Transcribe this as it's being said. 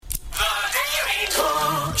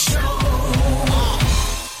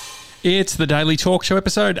It's the Daily Talk Show,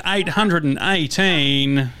 episode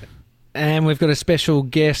 818. And we've got a special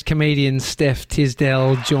guest, comedian Steph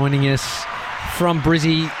Tisdell, joining us from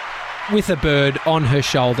Brizzy with a bird on her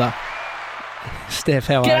shoulder. Steph,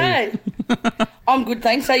 how are you? I'm good,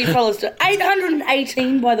 thanks. How you fellas doing?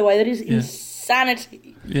 818, by the way. That is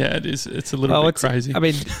insanity. Yeah, it is. It's a little bit crazy. I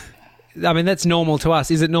mean, that's normal to us.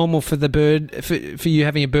 Is it normal for the bird, for you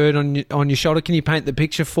having a bird on your shoulder? Can you paint the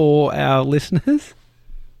picture for our listeners?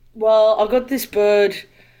 Well, I got this bird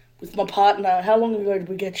with my partner. How long ago did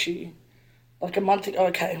we get you? Like a month ago.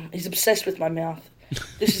 Okay, he's obsessed with my mouth.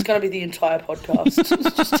 This is going to be the entire podcast.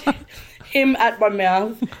 It's just him at my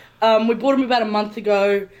mouth. We bought him about a month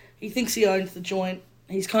ago. He thinks he owns the joint.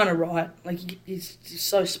 He's kind of right. Like, he's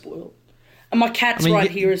so spoiled. And my cat's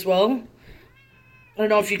here as well. I don't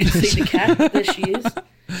know if you can see the cat. There she is.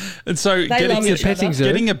 And so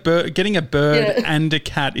getting a bird and a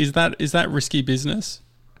cat, is that risky business?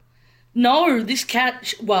 No, this cat,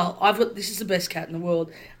 this is the best cat in the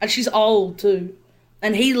world. And she's old too.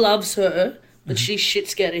 And he loves her, but she's shit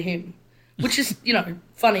scared of him. Which is,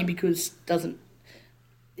 funny because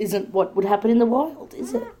isn't what would happen in the wild,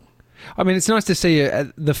 is it? I mean, it's nice to see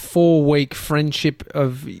the 4-week friendship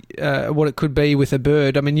of what it could be with a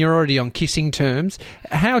bird. I mean, you're already on kissing terms.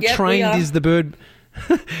 How trained is the bird?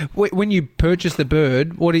 When you purchase the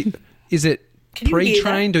bird, is it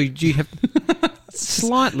pre-trained or do you have...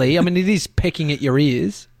 Slightly. I mean, it is pecking at your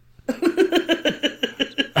ears.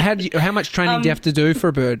 How much training do you have to do for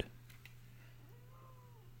a bird?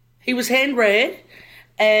 He was hand-reared,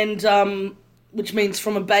 and which means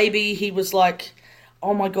from a baby he was like,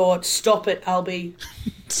 oh my God, stop it, Albie.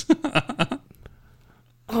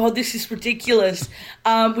 Oh, this is ridiculous.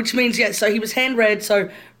 Which means, so he was hand-reared, so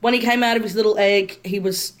when he came out of his little egg, he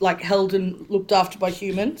was like held and looked after by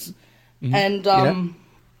humans. Mm-hmm. And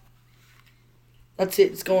that's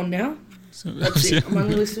it. It's gone now. That's it. I'm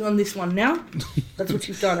only listening on this one now. That's what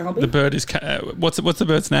you've done, Albie. The bird is... what's the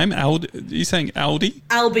bird's name? Are you saying Aldi?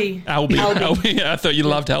 Albie. Albie. I thought you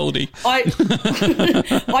loved Aldi.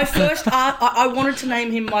 I wanted to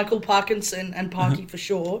name him Michael Parkinson and Parky for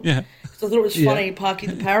short. Yeah. Because I thought it was funny, Parky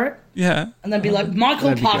the parrot. Yeah. And then be like,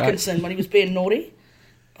 Michael Parkinson when he was being naughty.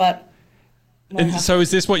 But... so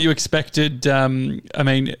is this what you expected? I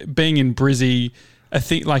mean, being in Brizzy... I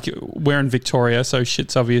think, like, we're in Victoria, so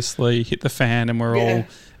shit's obviously hit the fan and we're all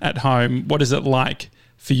at home. What is it like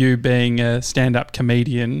for you being a stand-up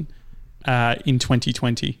comedian in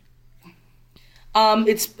 2020?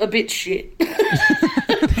 It's a bit shit.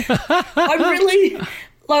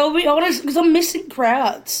 I'll be honest, because I'm missing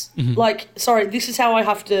crowds. Mm-hmm. Like, sorry, this is how I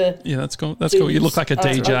have to... Yeah, that's cool. That's cool. You look like a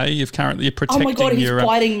DJ. You're protecting your... Oh, my God, he's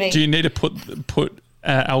biting me. Do you need to put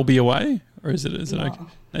Albie away? Or is it okay?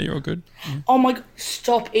 No, you're all good. Yeah. Oh my God!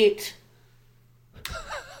 Stop it!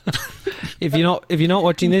 If you're not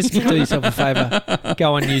watching this, do yourself a favour.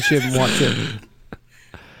 Go on YouTube and watch it.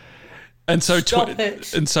 And so,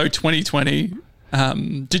 2020.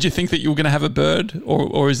 Did you think that you were going to have a bird,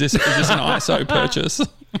 or is this an ISO purchase? No,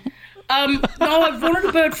 I've wanted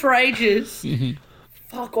a bird for ages. Mm-hmm.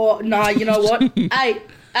 Fuck off! Nah, you know what? Hey,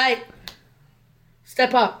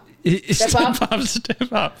 step up! Step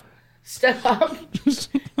up! Step up.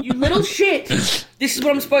 You little shit. This is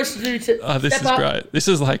what I'm supposed to do to this is great. This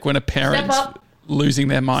is like when a parent's losing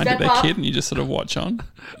their mind at their kid and you just sort of watch on.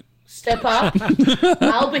 Step up.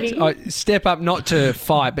 Albie. Step up, not to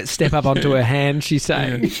fight, but step up onto her hand, she's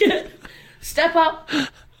saying. Yeah. Step up.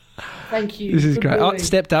 Thank you. This is great. Boy. Oh,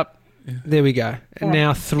 stepped up. Yeah. There we go. And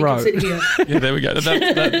now throw. Yeah, there we go.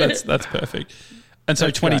 That's perfect. And so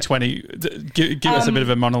 2020, give us a bit of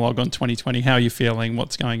a monologue on 2020. How are you feeling?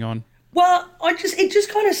 What's going on? Well, it just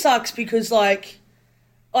kind of sucks because like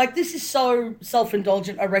this is so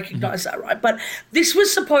self-indulgent. I recognise that, right? But this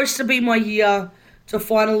was supposed to be my year to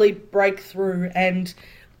finally break through, and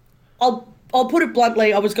I'll put it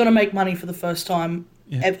bluntly, I was going to make money for the first time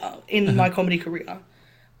ever in my comedy career,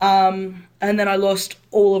 and then I lost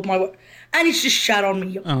all of my work, and it's just shat on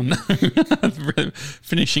me. Oh no!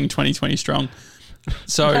 Finishing 2020 strong.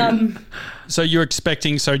 So you're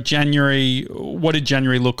expecting, January, what did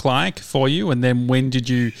January look like for you? And then when did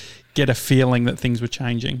you get a feeling that things were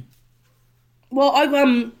changing? Well,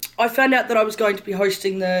 I found out that I was going to be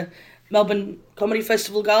hosting the Melbourne Comedy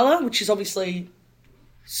Festival Gala, which is obviously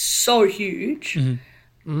so huge.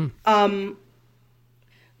 Mm-hmm. Mm-hmm.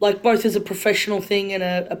 Like both as a professional thing and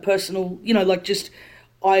a personal,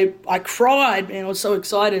 I cried, man. I was so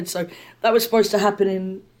excited. So that was supposed to happen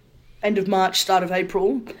in end of March, start of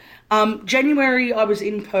April. January, I was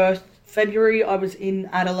in Perth. February, I was in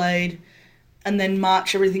Adelaide. And then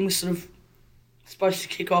March, everything was sort of supposed to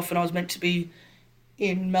kick off and I was meant to be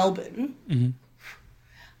in Melbourne. Mm-hmm.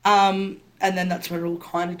 And then that's when it all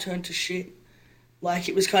kind of turned to shit. Like,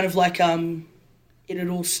 it was kind of like it had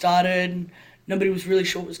all started. Nobody was really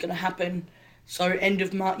sure what was going to happen. So end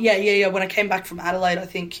of March... Yeah. When I came back from Adelaide, I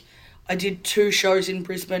think I did 2 shows in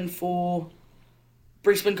Brisbane for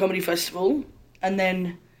Brisbane Comedy Festival. And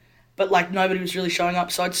then... But, like, nobody was really showing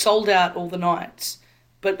up. So I'd sold out all the nights.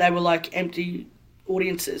 But they were, like, empty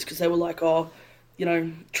audiences because they were like, oh, you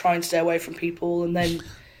know, try and stay away from people. And then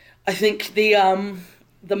I think the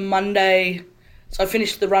Monday... So I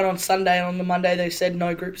finished the run on Sunday, and on the Monday they said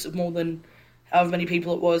no groups of more than however many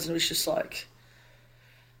people it was, and it was just like...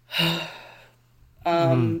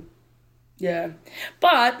 Yeah.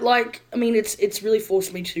 But, like, I mean, it's really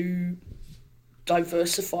forced me to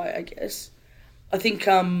diversify, I guess. I think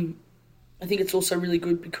it's also really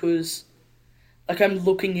good because, like, I'm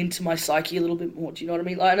looking into my psyche a little bit more. Do you know what I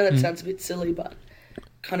mean? Like, I know that sounds a bit silly, but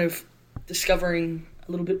kind of discovering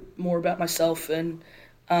a little bit more about myself. And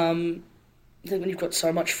I think when you've got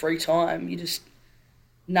so much free time, you just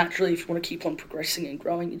naturally, if you want to keep on progressing and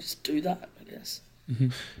growing, you just do that, I guess. Mm-hmm.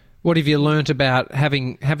 What have you learnt about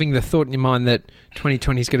having the thought in your mind that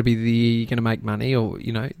 2020 is going to be the year you're going to make money, or,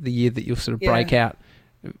 you know, the year that you'll sort of break out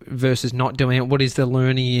versus not doing it? What is the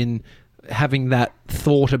learning in having that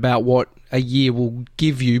thought about what a year will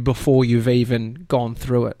give you before you've even gone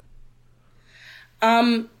through it?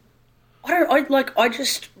 I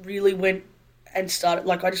just really went and started,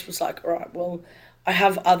 like, I just was like, all right, well, I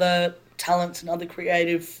have other talents and other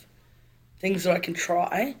creative things that I can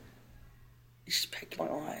try. It just pecked my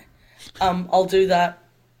eye. I'll do that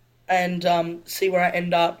and see where I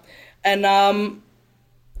end up. And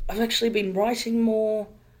I've actually been writing more.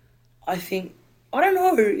 I think, I don't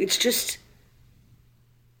know, it's just,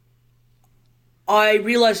 I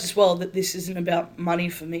realised as well that this isn't about money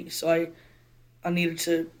for me. So I needed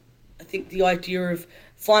to, I think the idea of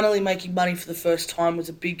finally making money for the first time was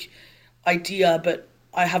a big idea, but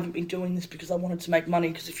I haven't been doing this because I wanted to make money,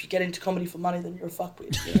 because if you get into comedy for money, then you're a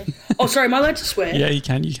fuckwit, you know? Oh, sorry, am I allowed to swear? Yeah, you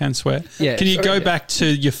can swear. Yeah. Can you go back to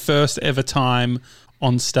your first ever time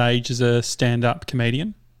on stage as a stand-up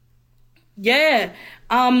comedian? Yeah.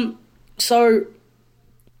 So,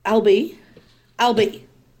 Albie. Oh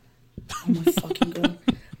my fucking God.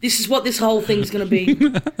 This is what this whole thing's going to be.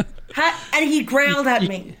 And he growled at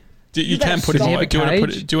me. You can put him on. Do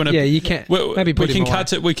you want to? Yeah, you can. Maybe put him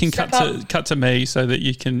away. We can cut to me so that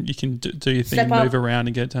you can do your thing, and move around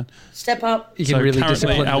and get done. Step up. You can really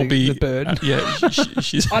discipline the bird.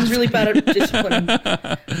 She's I'm really bad at discipline.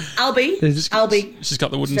 Albie. She's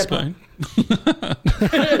got the wooden spoon.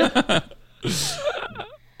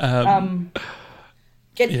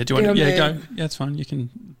 Do you want? Yeah, go. Yeah, it's fine. You can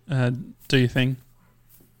do your thing.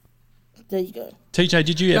 There you go. TJ,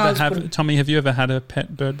 did you ever have... Tommy, have you ever had a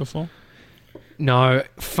pet bird before? No.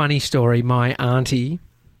 Funny story. My auntie,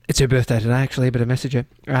 it's her birthday today actually, but I messaged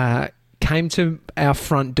her, came to our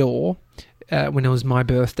front door when it was my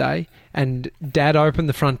birthday, and Dad opened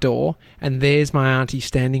the front door, and there's my auntie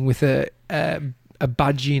standing with a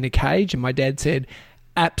budgie in a cage, and my dad said,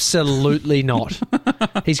 absolutely not.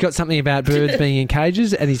 He's got something about birds being in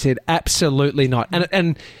cages, and he said, absolutely not.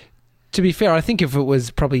 And to be fair, I think if it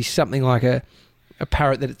was probably something like a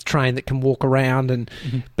parrot that it's trained that can walk around,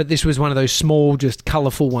 but this was one of those small, just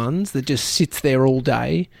colourful ones that just sits there all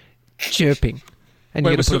day chirping. And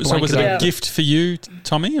so was it a gift for you,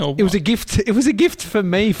 Tommy? Or it was a gift. It was a gift for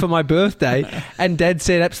me for my birthday, and Dad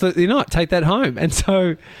said, absolutely not, take that home. And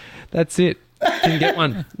so that's it. Didn't get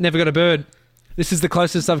one. Never got a bird. This is the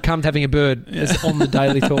closest I've come to having a bird on the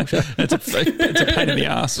Daily Talk Show. It's a pain in the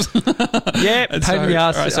ass. Yeah, pain in the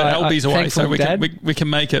ass. All right, so Albie's away, so we can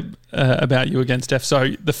make it about you again, Steph.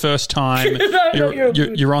 So the first time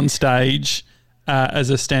you're on stage as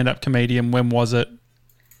a stand-up comedian, when was it?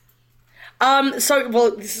 This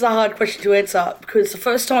is a hard question to answer, because the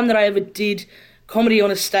first time that I ever did comedy on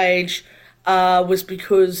a stage was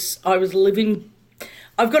because I was living...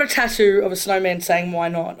 I've got a tattoo of a snowman saying "why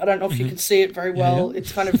not." I don't know if you can see it very well. Yeah.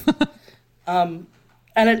 It's kind of, and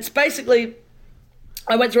it's basically,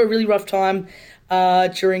 I went through a really rough time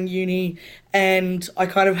during uni, and I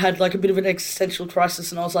kind of had like a bit of an existential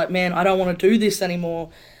crisis, and I was like, man, I don't want to do this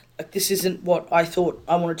anymore. Like, this isn't what I thought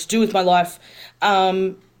I wanted to do with my life.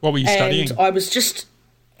 What were you studying? I was just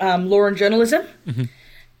law and journalism,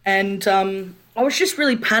 and I was just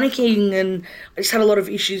really panicking, and I just had a lot of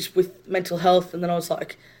issues with mental health, and then I was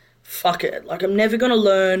like, fuck it. Like, I'm never going to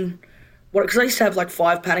learn what... Because I used to have like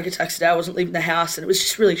 5 panic attacks a day. I wasn't leaving the house, and it was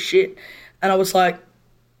just really shit. And I was like,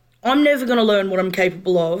 I'm never going to learn what I'm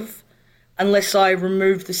capable of unless I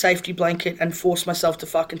remove the safety blanket and force myself to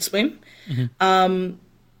fucking swim.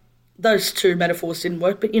 those two metaphors didn't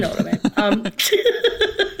work, but you know what I mean.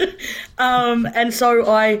 And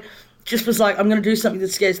so I just was like, I'm going to do something that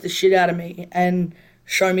scares the shit out of me and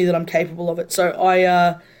show me that I'm capable of it. So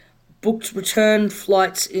I booked return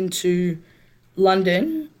flights into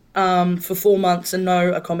London for 4 months and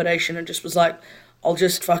no accommodation, and just was like, I'll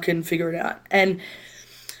just fucking figure it out. And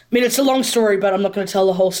I mean, it's a long story, but I'm not going to tell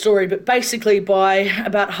the whole story. But basically, by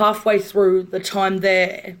about halfway through the time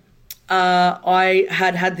there, I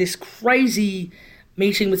had this crazy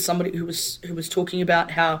meeting with somebody who was talking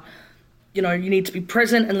about how, you know, you need to be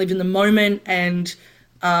present and live in the moment, and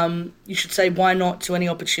you should say why not to any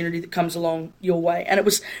opportunity that comes along your way. And it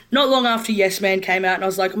was not long after Yes Man came out, and I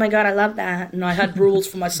was like, oh my God, I love that. And I had rules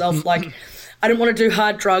for myself, like I didn't want to do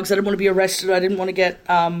hard drugs, I didn't want to be arrested, I didn't want to get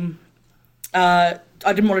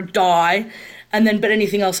I didn't want to die, but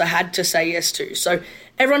anything else I had to say yes to. So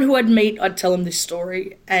everyone who I'd meet, I'd tell them this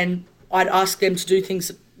story, and I'd ask them to do things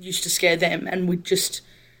that used to scare them, and we'd just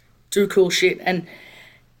do cool shit. And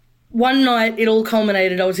one night it all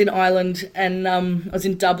culminated. I was in Ireland, and I was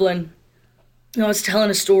in Dublin, and I was telling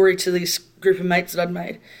a story to this group of mates that I'd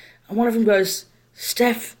made, and one of them goes,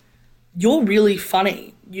 Steph, you're really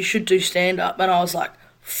funny. You should do stand-up. And I was like,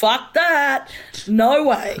 fuck that. No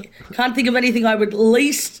way. Can't think of anything I would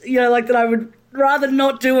least, you know, like that I would rather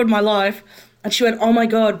not do in my life. And she went, oh my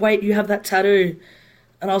God, wait, you have that tattoo.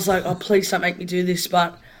 And I was like, oh, please don't make me do this.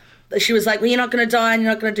 But she was like, well, you're not going to die and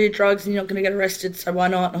you're not going to do drugs and you're not going to get arrested, so why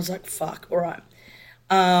not? And I was like, fuck, all right.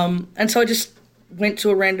 And so I just went to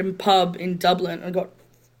a random pub in Dublin and got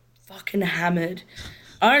fucking hammered.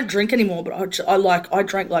 I don't drink anymore, but I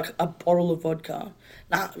drank like a bottle of vodka.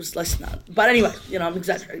 Nah, it was less than that. But anyway, you know, I'm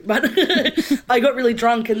exaggerating. But I got really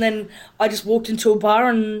drunk, and then I just walked into a bar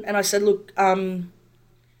and I said, look,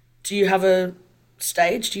 do you have a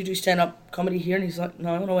stage? Do you do stand-up comedy here? And he's like,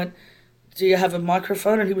 no. And I went, do you have a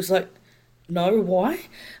microphone? And he was like, no, why?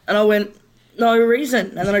 And I went, no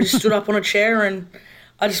reason. And then I just stood up on a chair and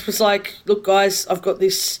I just was like, look, guys, I've got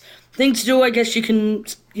this thing to do. I guess you can,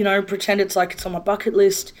 you know, pretend it's like it's on my bucket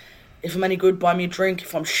list. If I'm any good, buy me a drink.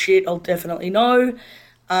 If I'm shit, I'll definitely know.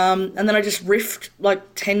 And then I just riffed like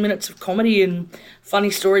 10 minutes of comedy and funny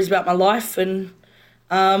stories about my life, and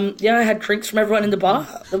I had drinks from everyone in the bar.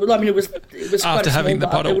 I mean, it was quite after a having the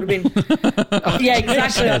bar. bottle. It would have been, yeah,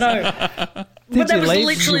 exactly. I know. Did you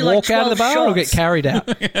leave? Did you walk out of the bar shots. or get carried out?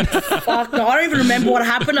 Fuck no, I don't even remember what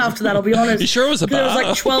happened after that. I'll be honest. You sure it was a bar? There was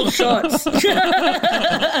like 12 shots.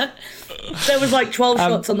 There was like 12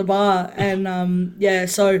 shots on the bar, and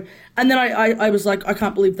so. And then I was like, I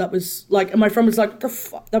can't believe that was like, and my friend was like, what the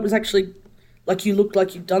fuck? That was actually, like, you looked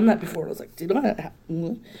like you'd done that before. And I was like, did I?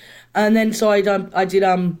 And then so I did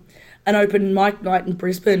an open mic night in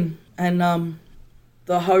Brisbane, and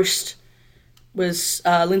the host was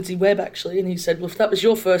Lindsay Webb, actually, and he said, well, if that was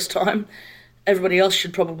your first time, everybody else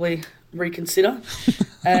should probably reconsider.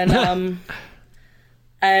 And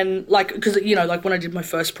like, because, you know, like when I did my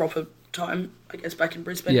first proper time, I guess, back in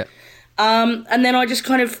Brisbane. Yeah. And then I just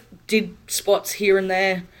kind of did spots here and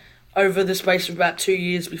there over the space of about 2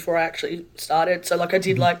 years before I actually started. So, like, I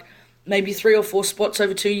did, like, maybe 3 or 4 spots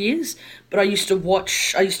over 2 years. But I used to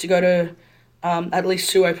go to at least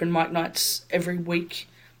 2 open mic nights every week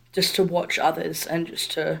just to watch others and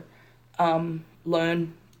just to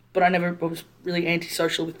learn. But I was really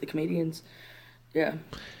antisocial with the comedians. Yeah.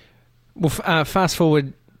 Well, fast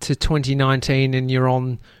forward to 2019 and you're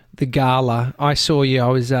on the gala. I saw you. I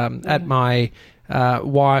was at my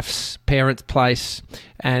wife's parents' place,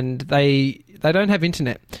 and they don't have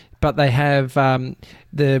internet, but they have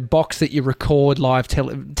the box that you record live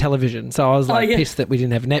television. So I was pissed that we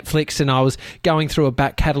didn't have Netflix, and I was going through a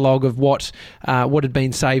back catalogue of what had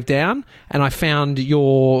been saved down, and I found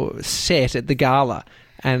your set at the gala,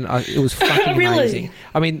 and it was fucking really? amazing.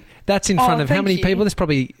 I mean, that's in front of how many people? There's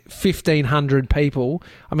probably 1,500 people.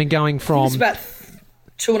 I mean, going from... It's about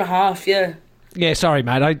 2.5, yeah. Yeah, sorry,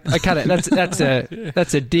 mate. I cut it.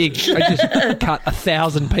 That's a dig. I just cut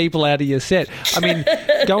 1,000 people out of your set. I mean,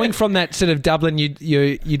 going from that sort of Dublin,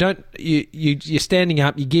 you're standing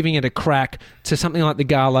up, you're giving it a crack, to something like the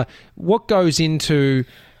gala. What goes into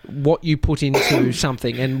what you put into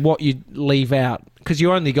something and what you leave out? Because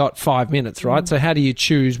you only got 5 minutes, right? So how do you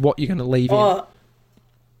choose what you're going to leave in?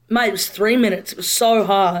 Mate, it was 3 minutes. It was so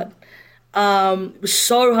hard. It was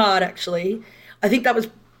so hard, actually. I think that was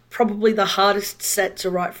probably the hardest set to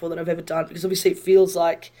write for that I've ever done, because obviously it feels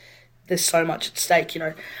like there's so much at stake, you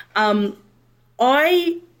know.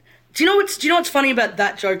 Do you know what's funny about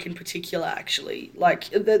that joke in particular, actually? Like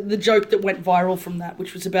the joke that went viral from that,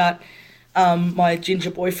 which was about my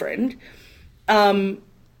ginger boyfriend. I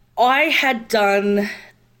had done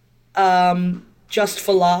just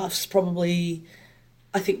for laughs, probably,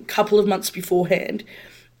 I think, a couple of months beforehand.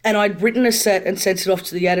 And I'd written a set and sent it off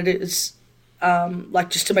to the editors, like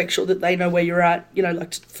just to make sure that they know where you're at, you know,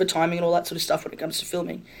 like for timing and all that sort of stuff when it comes to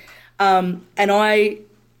filming. And I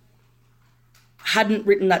hadn't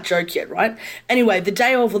written that joke yet, right? Anyway, the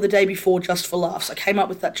day of or the day before, just for laughs, I came up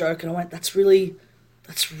with that joke and I went, that's really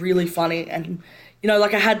funny. And, you know,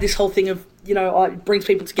 like I had this whole thing of, you know, it brings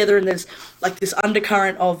people together and there's like this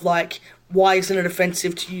undercurrent of like, why isn't it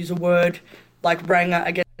offensive to use a word like ranger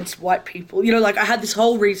against white people? You know, like I had this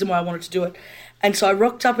whole reason why I wanted to do it. And so I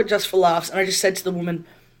rocked up at Just for Laughs and I just said to the woman,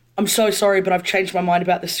 I'm so sorry, but I've changed my mind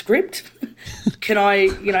about the script. Can I,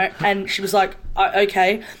 you know, and she was like,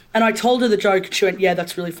 okay. And I told her the joke and she went, yeah,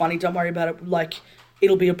 that's really funny. Don't worry about it. Like,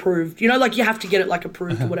 it'll be approved. You know, like you have to get it like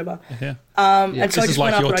approved or whatever. Yeah. And so this I just is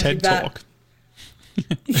like went your up and TED Talk.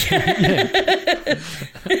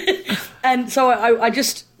 And so I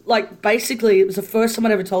just, like, basically it was the first time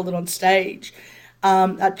I'd ever told it on stage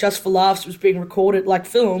at Just for Laughs. It was being recorded, like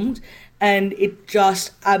filmed, and it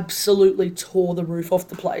just absolutely tore the roof off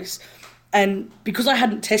the place. And because I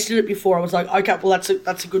hadn't tested it before, I was like, okay, well, that's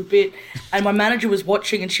a good bit. And my manager was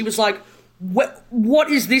watching and she was like, what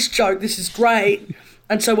is this joke? This is great.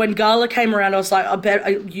 And so when Gala came around, I was like, I bet I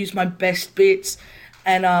used my best bits.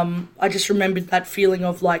 And I just remembered that feeling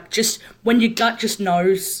of like, just when your gut just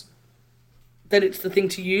knows that it's the thing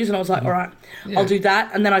to use. And I was like, all right, I'll do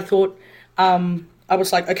that. And then I thought, I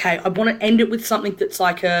was like, okay, I want to end it with something that's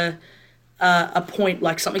like a point,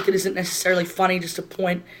 like something that isn't necessarily funny, just a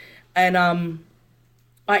point. And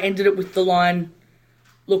I ended it with the line,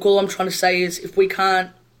 look, all I'm trying to say is if we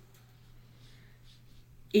can't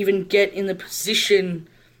even get in the position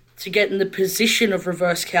of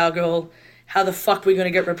reverse cowgirl, how the fuck are we going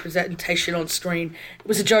to get representation on screen? It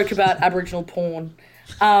was a joke about Aboriginal porn.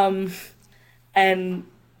 And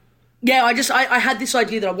yeah, I had this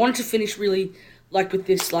idea that I wanted to finish really like with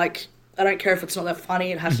this, like, I don't care if it's not that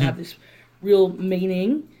funny, it has to have this real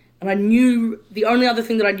meaning. And I knew, the only other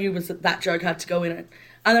thing that I knew was that joke had to go in it.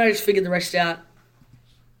 And then I just figured the rest out,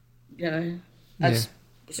 you know, as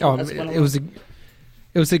it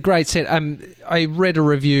was a great set. I read a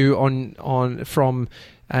review from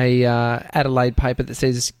a Adelaide paper that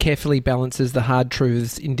says carefully balances the hard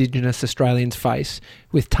truths Indigenous Australians face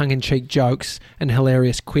with tongue-in-cheek jokes and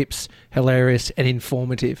hilarious quips, hilarious and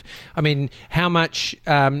informative. I mean, how much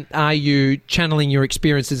are you channeling your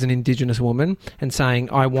experience as an Indigenous woman and saying,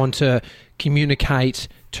 I want to communicate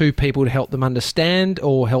to people to help them understand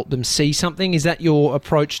or help them see something? Is that your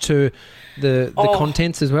approach to the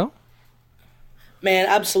contents as well? Man,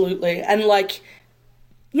 absolutely. And like,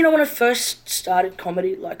 you know, when I first started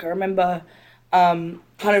comedy, like I remember kind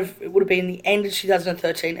of, it would have been the end of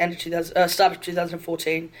 2013, start of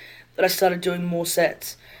 2014, that I started doing more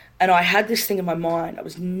sets. And I had this thing in my mind. I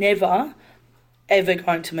was never, ever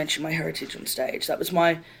going to mention my heritage on stage. That was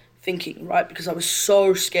my thinking, right? Because I was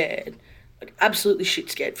so scared, like absolutely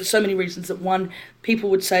shit scared, for so many reasons. That one,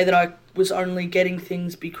 people would say that I was only getting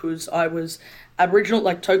things because I was Aboriginal,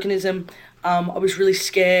 like tokenism. I was really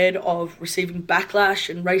scared of receiving backlash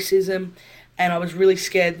and racism, and I was really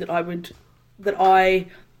scared that I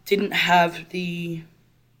didn't have the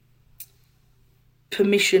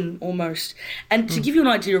permission almost. And to give you an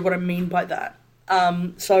idea of what I mean by that, I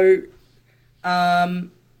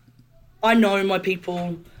know my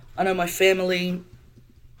people, I know my family,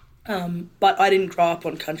 but I didn't grow up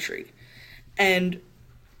on country. And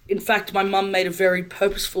in fact, my mum made a very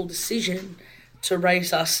purposeful decision to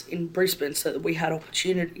raise us in Brisbane so that we had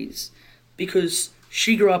opportunities, because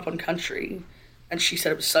she grew up on country and she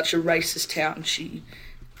said it was such a racist town. She,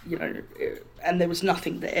 you know, and there was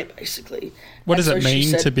nothing there basically. What does it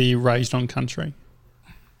mean to be raised on country?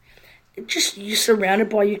 Just, you're surrounded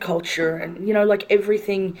by your culture and, you know, like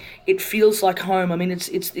everything, it feels like home. I mean, it's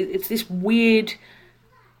this weird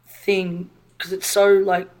thing because it's so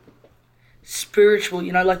like spiritual,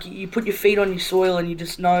 you know, like you put your feet on your soil and you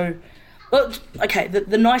just know. Well, okay,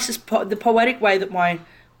 the nicest, the poetic way that my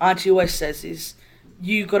auntie always says is,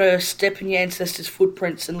 you got to step in your ancestors'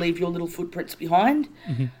 footprints and leave your little footprints behind.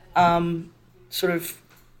 Mm-hmm. Sort of,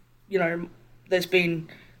 you know, there's been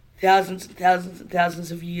thousands and thousands and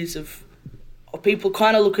thousands of years of people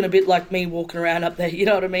kind of looking a bit like me walking around up there, you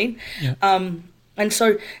know what I mean? Yeah. And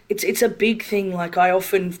so it's a big thing. Like, I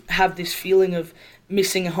often have this feeling of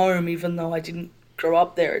missing home, even though I didn't grow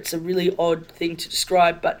up there. It's a really odd thing to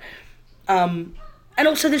describe, but... and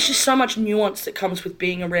also there's just so much nuance that comes with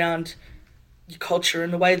being around your culture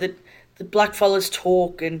and the way that the blackfellas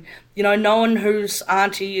talk, and, you know, knowing whose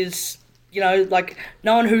auntie is, you know, like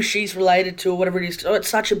knowing who she's related to or whatever it is. Oh, it's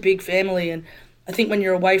such a big family, and I think when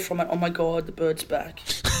you're away from it, oh my God, the bird's back.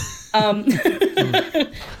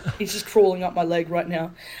 He's just crawling up my leg right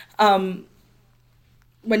now. When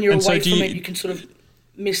you're away from it, you can sort of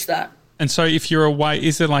miss that. And so if you're away,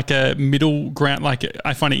 is there like a middle ground? Like,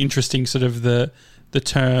 I find it interesting, sort of the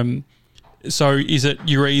term. So is it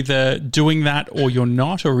you're either doing that or you're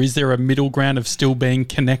not, or is there a middle ground of still being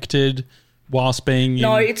connected whilst being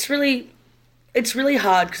No, it's really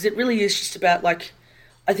hard because it really is just about, like,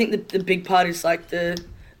 I think the big part is like the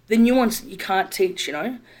nuance that you can't teach, you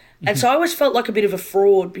know? And so I always felt like a bit of a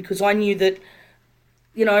fraud because I knew that,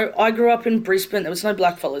 you know, I grew up in Brisbane. There was no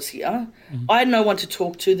blackfellas here. I had no one to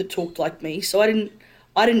talk to that talked like me, so I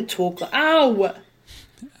didn't talk like, ow!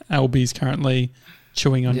 Albie's currently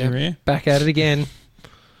chewing on your ear. Back at it again.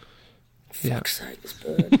 Fuck's sake, this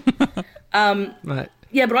bird. Right.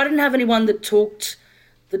 Yeah, but I didn't have anyone that talked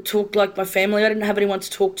like my family. I didn't have anyone to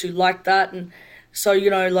talk to like that, and so, you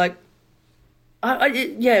know, like,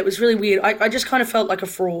 it was really weird. I just kind of felt like a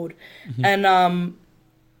fraud, and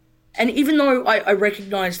even though I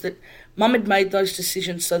recognised that Mum had made those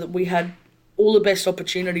decisions so that we had all the best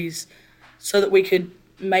opportunities, so that we could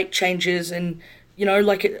make changes and, you know,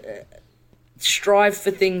 like, strive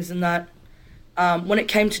for things and that. When it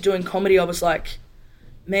came to doing comedy, I was like,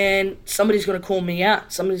 man, somebody's going to call me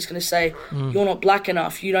out. Somebody's going to say, you're not black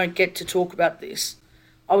enough. You don't get to talk about this.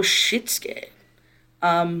 I was shit scared.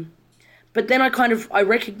 But then I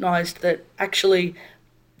recognised that actually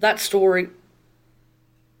that story,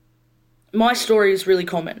 my story is really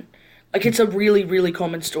common. Like, it's a really, really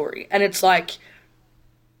common story. And it's like,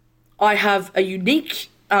 I have a unique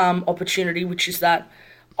opportunity, which is that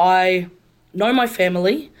I know my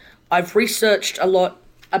family. I've researched a lot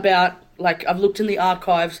about, like, I've looked in the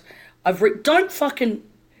archives. Don't fucking,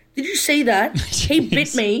 did you see that? He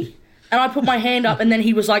bit me and I put my hand up and then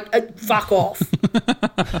he was like, fuck off.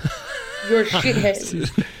 You're a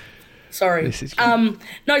shithead. Sorry.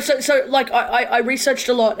 No, so like I researched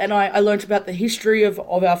a lot and I learned about the history of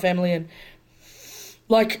our family and,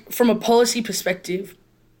 like, from a policy perspective,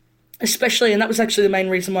 especially, and that was actually the main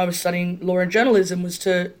reason why I was studying law and journalism, was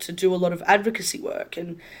to do a lot of advocacy work.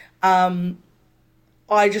 And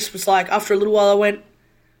I just was like, after a little while I went,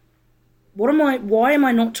 why am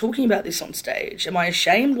I not talking about this on stage? Am I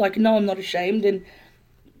ashamed? Like, no, I'm not ashamed. And,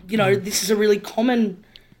 you know, this is a really common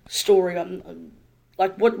story. I'm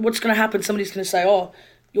like, what's going to happen? Somebody's going to say, oh,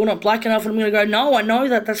 you're not black enough. And I'm going to go, no, I know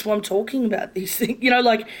that. That's why I'm talking about these things. You know,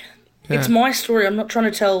 like, it's my story. I'm not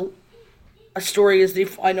trying to tell a story as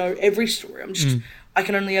if I know every story. I'm just, I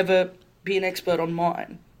can only ever be an expert on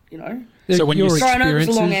mine, you know? So when Sorry, I know it's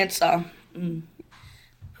a long answer.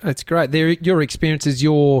 That's great. Your experiences,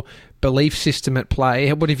 your belief system at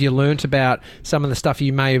play. What have you learnt about some of the stuff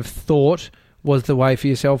you may have thought was the way for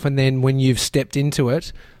yourself, and then when you've stepped into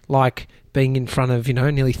it, like being in front of, you know,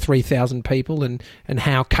 nearly 3,000 people and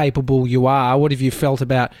how capable you are, what have you felt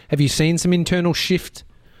about, have you seen some internal shift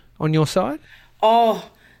on your side? Oh,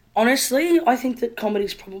 honestly, I think that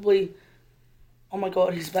comedy's probably... Oh, my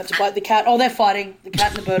God, he's about to bite the cat. Oh, they're fighting. The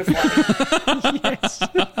cat and the bird are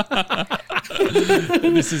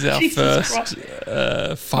fighting. This is our first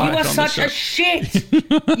fight. You are such a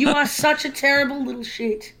shit. You are such a terrible little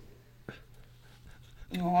shit.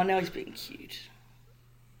 Oh, now he's being cute.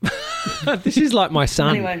 This is like my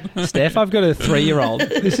son, anyway. Steph. I've got a 3-year-old.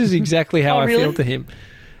 This is exactly how I feel to him.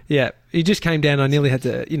 Yeah, he just came down. I nearly had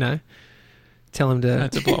to, you know, tell him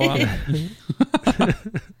to blow up.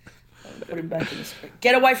 Put him back in the screen.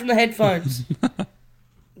 Get away from the headphones.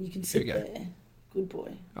 You can sit there. Good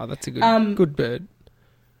boy. Oh, that's a good bird.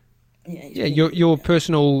 Yeah, your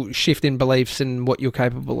personal shift in beliefs and what you're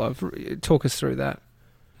capable of. Talk us through that.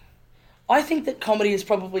 I think that comedy has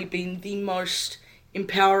probably been the most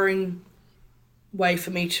empowering way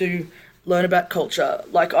for me to learn about culture.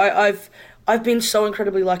 Like, I've been so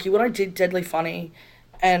incredibly lucky. When I did Deadly Funny,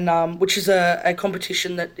 and which is a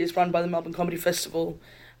competition that is run by the Melbourne Comedy Festival,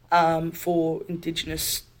 for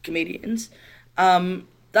Indigenous comedians.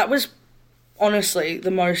 That was honestly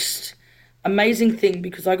the most amazing thing,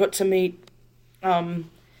 because I got to meet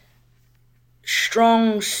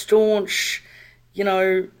strong, staunch, you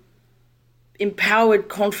know, empowered,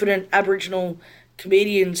 confident Aboriginal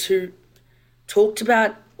comedians who talked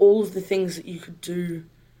about all of the things that you could do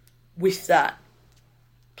with that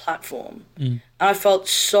platform. And I felt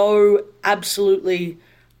so absolutely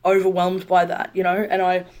overwhelmed by that, you know, and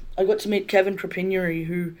I got to meet Kevin Krapinuri,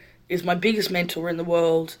 who is my biggest mentor in the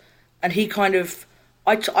world, and he kind of,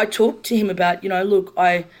 I talked to him about, you know, look,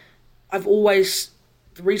 I've always,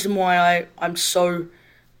 the reason why I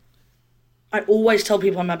always tell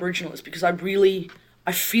people I'm Aboriginal is because I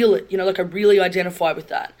feel it, you know, like I really identify with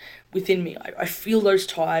that. within me. I feel those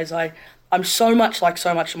ties. I'm so much like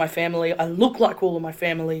so much of my family. I look like all of my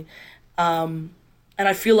family. And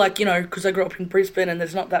I feel like, you know, because I grew up in Brisbane and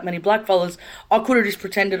there's not that many black fellas, I could have just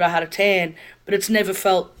pretended I had a tan, but it's never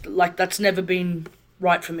felt like that's never been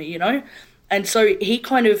right for me, you know? And so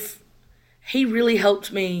he really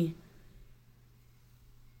helped me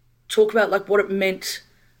talk about like what it meant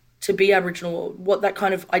to be Aboriginal, what that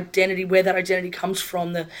kind of identity, where that identity comes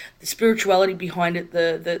from, the spirituality behind it,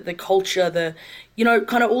 the culture, the, you know,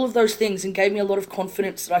 kind of all of those things, and gave me a lot of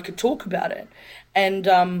confidence that I could talk about it.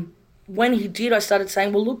 And when he did, I started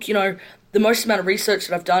saying, well, look, you know, the most amount of research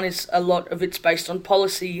that I've done is a lot of it's based on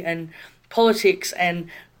policy and politics and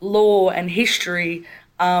law and history.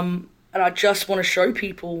 And I just want to show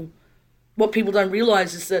people what people don't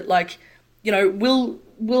realise is that, like, you know,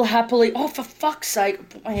 we'll happily... Oh, for fuck's sake, I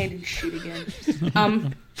put my hand in shit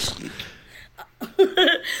again.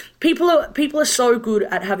 People are so good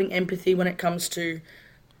at having empathy when it comes to,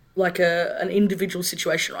 like, an individual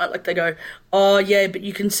situation, right? Like, they go, oh, yeah, but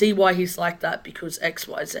you can see why he's like that because X,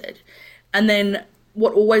 Y, Z. And then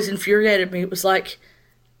what always infuriated me was, like,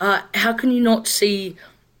 how can you not see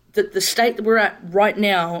that the state that we're at right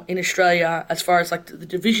now in Australia, as far as, like, the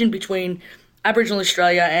division between Aboriginal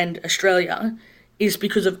Australia and Australia, is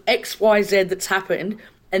because of X, Y, Z that's happened,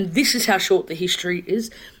 and this is how short the history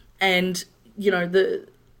is. And, you know,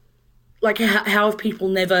 how have people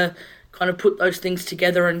never kind of put those things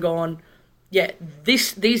together and gone, yeah,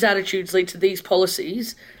 these attitudes lead to these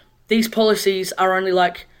policies. These policies are only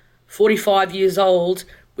like 45 years old,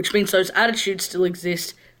 which means those attitudes still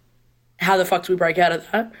exist. How the fuck do we break out of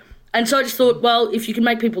that? And so I just thought, well, if you can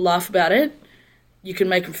make people laugh about it, you can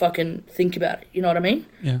make them fucking think about it. You know what I mean?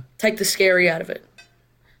 Yeah. Take the scary out of it.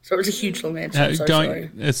 So it was a huge long answer. I'm so sorry.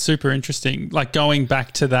 It's super interesting. Like going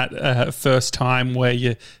back to that first time where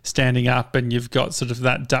you're standing up and you've got sort of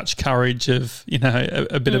that Dutch courage of, you know,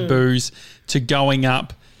 a bit of booze, to going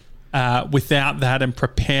up without that and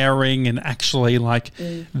preparing and actually like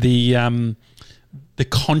the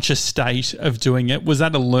conscious state of doing it. Was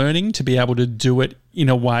that a learning to be able to do it in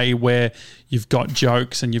a way where you've got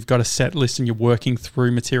jokes and you've got a set list and you're working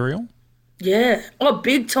through material? Yeah. Oh,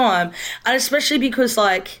 big time. And especially because,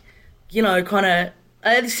 like, you know, kind of,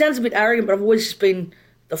 it sounds a bit arrogant, but I've always just been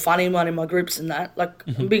the funny one in my groups and that. Like,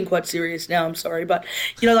 I'm being quite serious now, I'm sorry. But,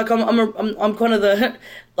 you know, like, I'm kind of the,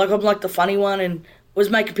 like, I'm like the funny one and was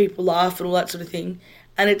making people laugh and all that sort of thing.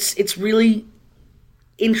 And it's really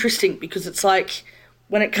interesting because it's like,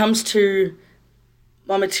 when it comes to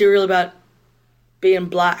my material about being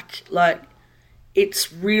black, like,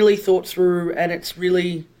 it's really thought through and it's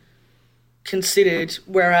really considered,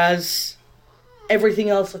 whereas everything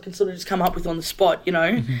else I can sort of just come up with on the spot, you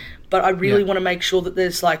know. But I really want to make sure that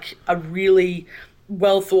there's like a really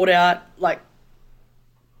well thought out like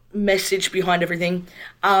message behind everything.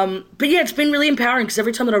 But yeah, it's been really empowering because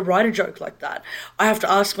every time that I write a joke like that, I have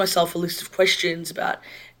to ask myself a list of questions about,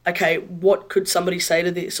 okay, what could somebody say to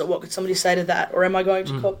this, or what could somebody say to that, or am I going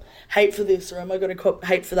to cop hate for this, or am I going to cop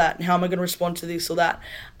hate for that, and how am I going to respond to this or that?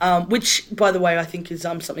 Which, by the way, I think is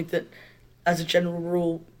something that, as a general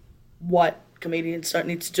rule, white comedians don't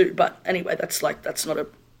need to do. But anyway, that's neither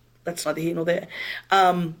here nor there.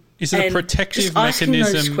 Is it a protective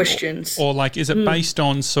mechanism, questions, or like is it based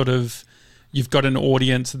on sort of you've got an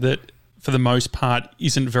audience that, for the most part,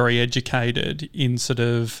 isn't very educated in sort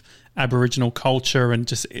of Aboriginal culture and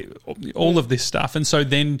just all of this stuff, and so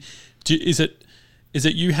then is it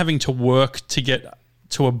you having to work to get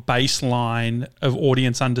to a baseline of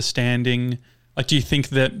audience understanding? Like, do you think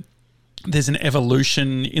that there's an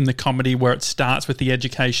evolution in the comedy where it starts with the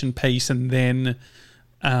education piece and then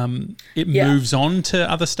it moves on to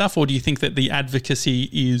other stuff, or do you think that the advocacy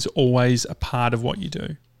is always a part of what you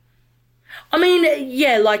do? I mean,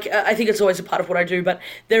 yeah, like, I think it's always a part of what I do, but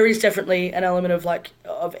there is definitely an element of, like,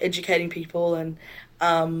 of educating people and,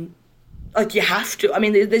 like, you have to. I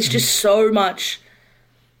mean, there's just so much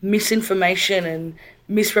misinformation and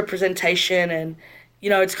misrepresentation and, you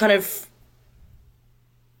know, it's kind of,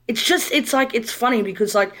 it's like, it's funny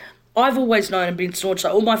because, like, I've always known and been staunch,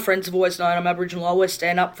 like, all my friends have always known I'm Aboriginal, I always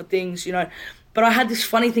stand up for things, you know, but I had this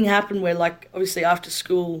funny thing happen where, like, obviously after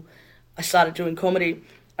school I started doing comedy.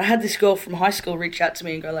 I had this girl from high school reach out to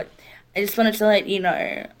me and go, like, I just wanted to let you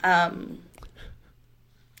know, I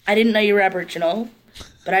didn't know you were Aboriginal,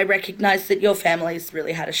 but I recognise that your family's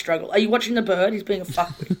really had a struggle. Are you watching the bird? He's being a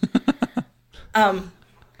fuckwit.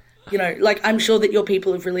 You know, like, I'm sure that your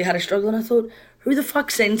people have really had a struggle. And I thought, who the fuck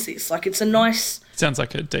sends this? Like, it's a nice... Sounds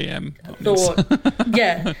like a DM. Thought.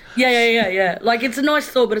 Yeah. Like, it's a nice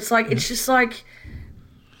thought, but it's like, it's just like,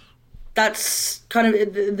 that's kind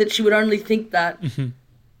of, that she would only think that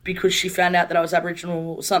because she found out that I was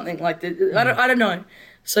Aboriginal or something like that. I don't know.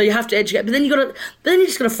 So you have to educate, but then you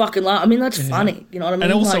just gotta fucking laugh. I mean, that's funny, you know what I mean?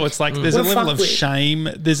 And also, it's like there's a level of shame.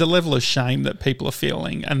 There's a level of shame that people are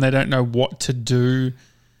feeling, and they don't know what to do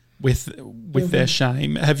with their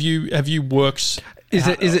shame. Have you worked? Is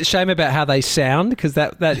it shame about how they sound? Because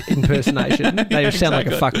that impersonation, they sound like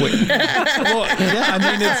a fuckwit. Well, yeah, I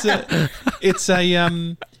mean,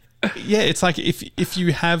 it's like if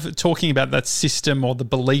you have talking about that system or the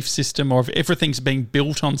belief system, or if everything's being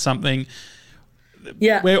built on something.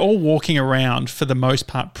 Yeah. We're all walking around, for the most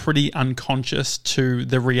part, pretty unconscious to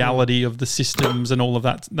the reality of the systems and all of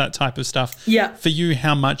that type of stuff. Yeah. For you,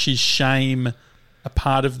 how much is shame a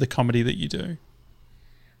part of the comedy that you do?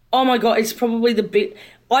 Oh, my God, it's probably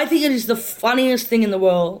I think it is the funniest thing in the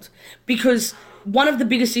world, because one of the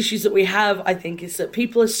biggest issues that we have, I think, is that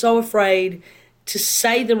people are so afraid to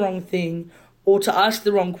say the wrong thing or to ask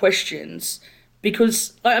the wrong questions.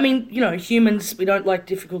 Because, I mean, you know, humans, we don't like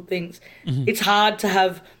difficult things. Mm-hmm. It's hard to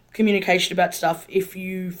have communication about stuff if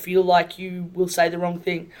you feel like you will say the wrong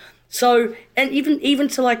thing. So, and even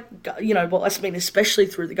to, like, you know, well, I mean, especially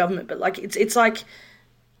through the government, but, like, it's like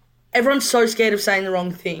everyone's so scared of saying the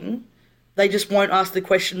wrong thing, they just won't ask the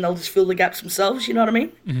question. They'll just fill the gaps themselves, you know what I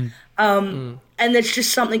mean? Mm-hmm. And there's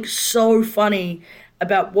just something so funny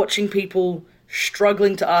about watching people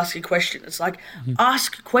struggling to ask a question. It's like,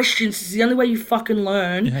 ask questions. It's the only way you fucking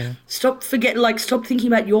learn. Yeah. Stop thinking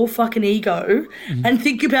about your fucking ego and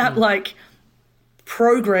think about, like,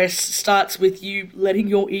 progress starts with you letting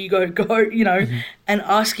your ego go, you know, and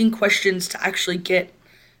asking questions to actually get,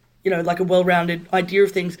 you know, like a well-rounded idea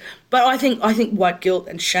of things. But I think white guilt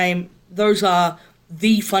and shame, those are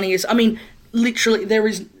the funniest. I mean, literally there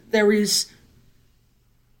is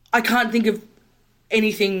I can't think of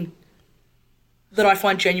anything that I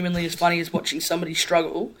find genuinely as funny as watching somebody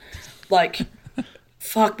struggle. Like,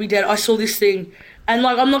 fuck me dead. I saw this thing, and,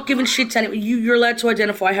 like, I'm not giving shit to anyone. You're allowed to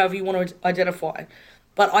identify however you want to identify.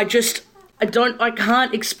 But I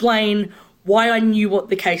can't explain why I knew what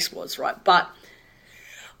the case was, right? But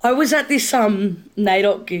I was at this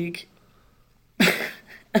NAIDOC gig,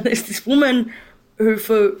 and there's this woman who,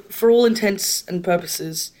 for all intents and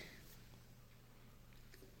purposes,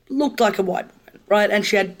 looked like a white woman, right? And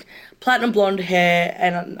she had platinum blonde hair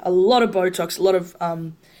and a lot of Botox, a lot of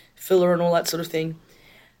filler and all that sort of thing.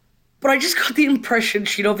 But I just got the impression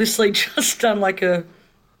she'd obviously just done like a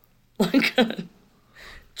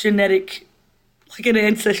genetic, like an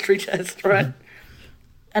ancestry test, right?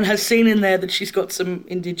 And has seen in there that she's got some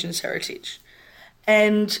Indigenous heritage.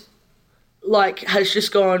 And, like, has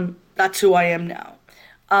just gone, that's who I am now.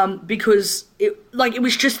 Because it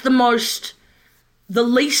was just the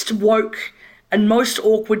least woke and most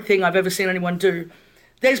awkward thing I've ever seen anyone do.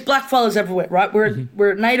 There's blackfellas everywhere, right? We're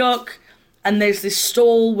at NAIDOC, and there's this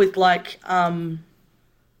stall with, like, you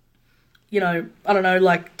know, I don't know,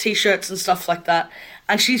 like T-shirts and stuff like that.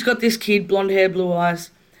 And she's got this kid, blonde hair, blue eyes,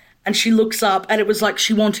 and she looks up, and it was like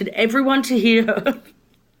she wanted everyone to hear her.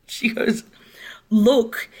 She goes,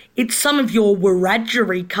 "Look, it's some of your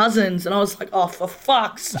Wiradjuri cousins." And I was like, oh, for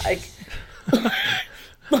fuck's sake.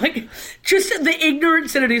 Like, just the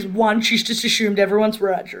ignorance in it is, one, she's just assumed everyone's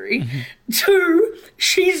Wiradjuri. Two,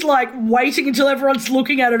 she's, like, waiting until everyone's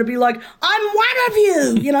looking at her to be like, I'm one of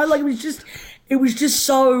you! You know, like, it was just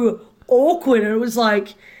so awkward. And it was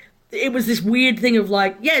like, it was this weird thing of,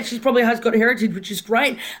 like, yeah, she probably has got heritage, which is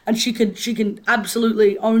great, and she can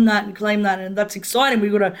absolutely own that and claim that, and that's exciting. We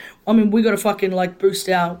gotta fucking, like, boost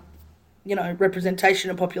our, you know, representation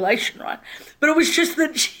of population, right? But it was just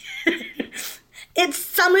that it's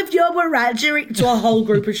some of your Wiradjuri to a whole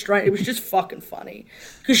group of straight. It was just fucking funny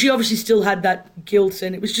because she obviously still had that guilt,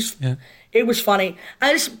 and it was just, it was funny.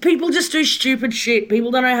 And people just do stupid shit.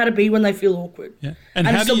 People don't know how to be when they feel awkward. Yeah. And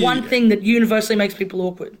it's the one thing that universally makes people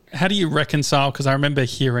awkward. How do you reconcile? Because I remember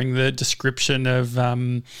hearing the description of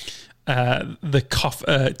the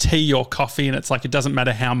tea or coffee, and it's like it doesn't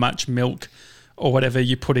matter how much milk or whatever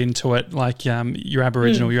you put into it, like you're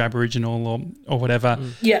Aboriginal or whatever.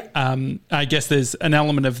 Yeah. I guess there's an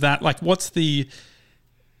element of that. Like,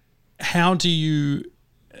 how do you,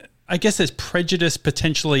 I guess there's prejudice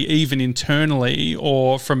potentially even internally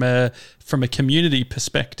or from a community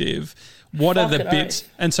perspective. What are the bits?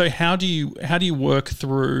 And so how do you work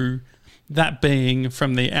through that being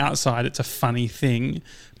from the outside, it's a funny thing,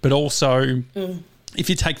 but also if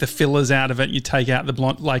you take the fillers out of it, you take out the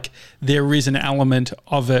blonde, like there is an element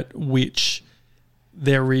of it which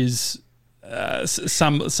there is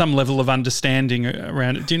some level of understanding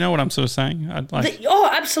around it. Do you know what I'm sort of saying?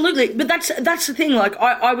 Absolutely. But that's the thing. Like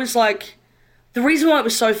I was like, the reason why it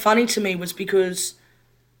was so funny to me was because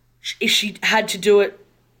if she had to do it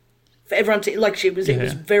for everyone to like. It was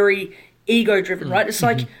very ego driven, right? It's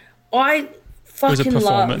like I fucking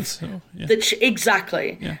love that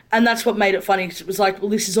exactly, and that's what made it funny because it was like, well,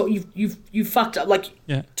 this is all you've fucked up. Like,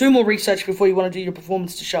 do more research before you want to do your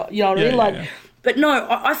performance to show. You know what I mean? Like, but no,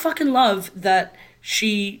 I fucking love that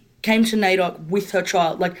she came to NAIDOC with her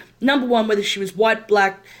child. Like, number one, whether she was white,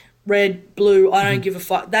 black, red, blue, I don't give a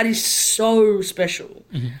fuck. That is so special.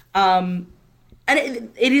 And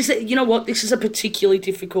it is, you know what, this is a particularly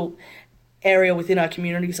difficult area within our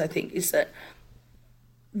communities, I think, is that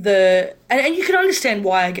and you can understand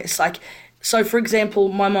why, I guess. Like, so for example,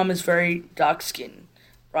 my mum is very dark skinned,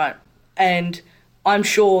 right? And I'm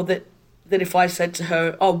sure that if I said to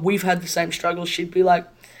her, oh, we've had the same struggle, she'd be like,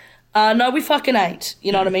 no, we fucking ain't.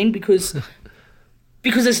 You know what I mean? Because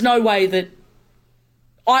there's no way that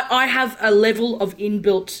I have a level of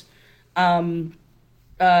inbuilt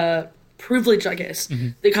privilege, I guess,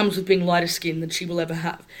 that comes with being lighter skinned than she will ever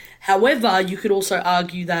have. However, you could also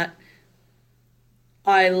argue that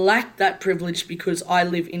I lack that privilege because I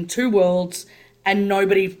live in two worlds and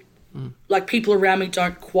nobody, like people around me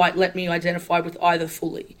don't quite let me identify with either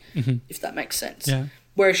fully, if that makes sense. Yeah.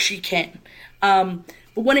 Whereas she can. But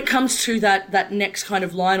when it comes to that next kind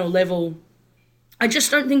of line or level, I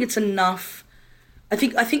just don't think it's enough. I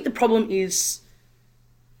think the problem is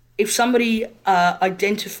if somebody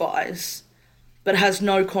identifies but has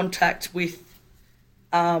no contact with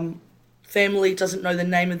family, doesn't know the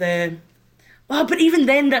name of their... Oh, but even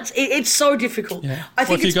then, it's so difficult. Yeah. I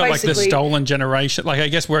think if you've got like the stolen generation, like I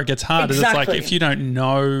guess where it gets hard is it's like if you don't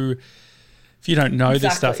know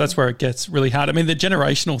this stuff, that's where it gets really hard. I mean, the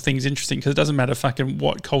generational thing is interesting because it doesn't matter fucking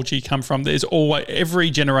what culture you come from. There's always every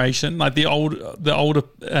generation, like the older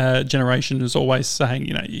generation is always saying,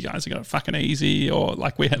 you know, you guys are going fucking easy, or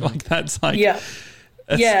like we had like that's like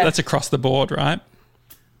that's across the board, right?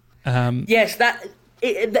 Yes,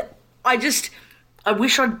 I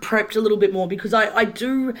wish I'd prepped a little bit more because I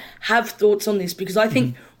do have thoughts on this because I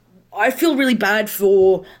think. I feel really bad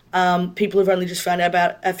for people who've only just found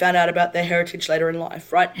out about their heritage later in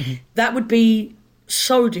life, right? That would be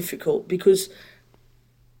so difficult because,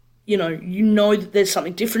 you know that there's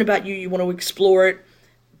something different about you, you want to explore it,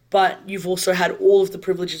 but you've also had all of the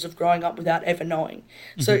privileges of growing up without ever knowing.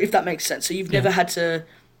 So if that makes sense. So you've never had to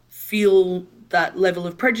feel that level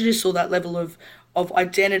of prejudice or that level of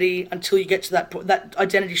identity until you get to that point, that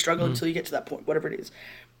identity struggle until you get to that point, whatever it is.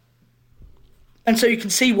 And so you can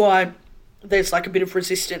see why there's like a bit of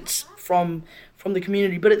resistance from the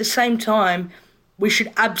community. But at the same time, we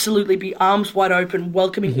should absolutely be arms wide open,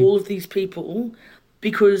 welcoming all of these people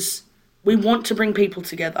because we want to bring people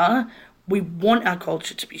together. We want our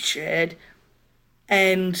culture to be shared.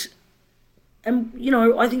 And you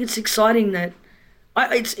know, I think it's exciting that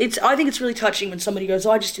I think it's really touching when somebody goes,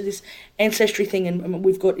 I just do this ancestry thing and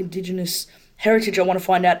we've got Indigenous heritage. I want to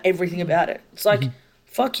find out everything about it. It's like,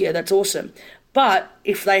 fuck yeah, that's awesome. But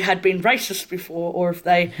if they had been racist before or if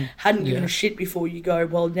they hadn't given a shit before, you go,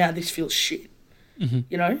 well, now this feels shit,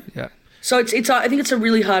 you know? Yeah. So I think it's a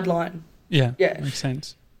really hard line. Yeah, makes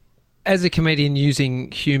sense. As a comedian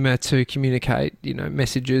using humour to communicate, you know,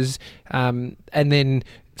 messages and then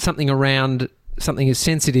something around something as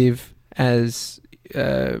sensitive as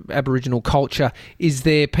Aboriginal culture, is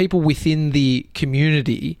there people within the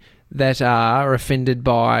community that are offended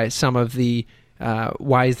by some of the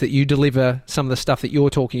ways that you deliver some of the stuff that you're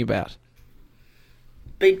talking about?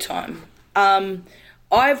 Big time.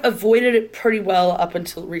 I've avoided it pretty well up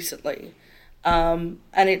until recently, and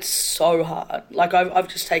it's so hard. Like I've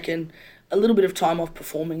just taken a little bit of time off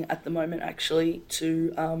performing at the moment, actually,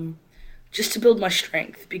 to just to build my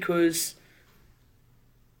strength because,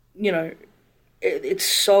 you know, it's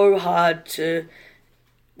so hard to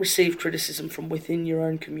receive criticism from within your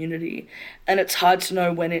own community, and it's hard to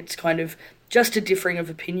know when it's kind of just a differing of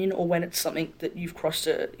opinion or when it's something that you've crossed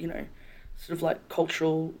a, you know, sort of like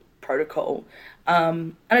cultural protocol.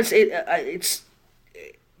 And it's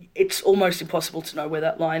almost impossible to know where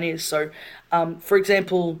that line is. So, for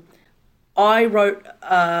example, I wrote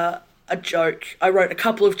a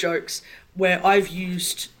couple of jokes where I've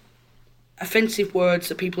used offensive words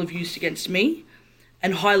that people have used against me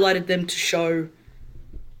and highlighted them to show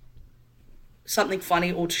something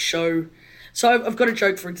funny or to show... So I've got a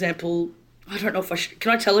joke, for example... I don't know if I should...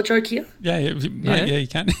 Can I tell a joke here? Yeah, you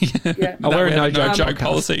can. Yeah. We're a no joke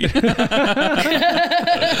policy.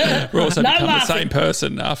 We're also become the same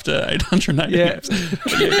person after 880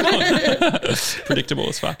 episodes. Predictable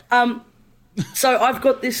as fuck. So I've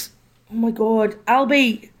got this... Oh, my God.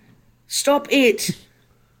 Albie, stop it.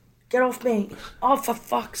 Get off me. Oh, for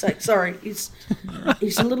fuck's sake. Sorry. He's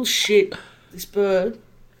a little shit, this bird.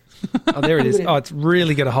 Oh, there it is. Oh, it's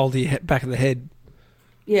really got a hold of your back of the head.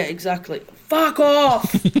 Yeah, exactly. Fuck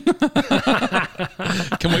off! Can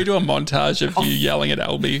we do a montage of you yelling at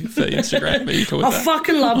Albie for Instagram? Are you cool with I that?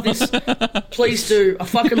 fucking love this. Please do. I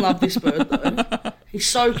fucking love this bird, though. He's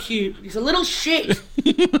so cute. He's a little shit.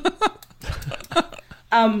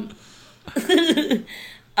 So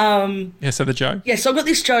the joke? Yeah, so I've got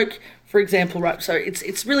this joke, for example, right? So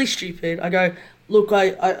it's really stupid. I go, look,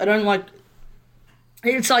 I don't like...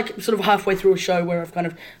 It's like sort of halfway through a show where I've kind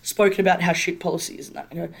of spoken about how shit policy is and that.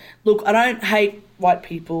 I go, look, I don't hate white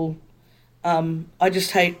people. I just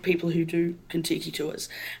hate people who do Kentucky tours.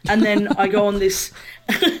 And then I go on this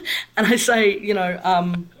and I say,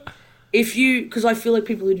 because I feel like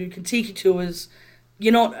people who do Kentucky tours,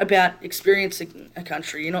 you're not about experiencing a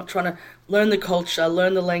country. You're not trying to learn the culture,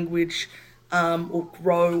 learn the language, or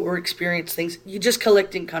grow or experience things. You're just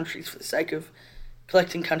collecting countries for the sake of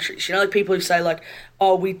collecting countries. Like people who say like,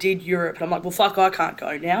 oh, we did Europe. And I'm like, well, fuck, I can't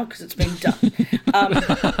go now because it's been done.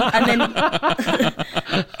 And then,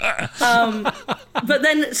 but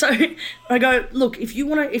then, so I go, look, if you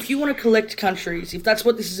want to collect countries, if that's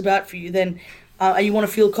what this is about for you, then, and you want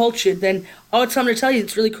to feel cultured, then I would something to tell you.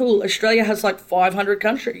 It's really cool. Australia has like 500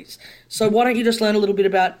 countries. So why don't you just learn a little bit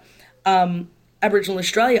about Aboriginal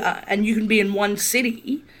Australia, and you can be in one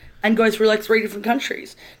city and go through like 3 different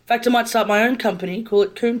countries. In fact, I might start my own company, call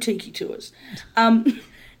it Coom Tiki Tours.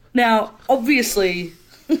 Now, obviously,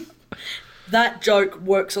 that joke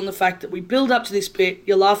works on the fact that we build up to this bit,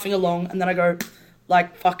 you're laughing along, and then I go,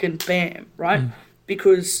 like, fucking bam, right?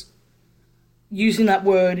 Because using that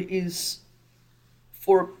word is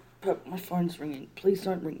for... My phone's ringing. Please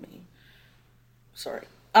don't ring me. Sorry.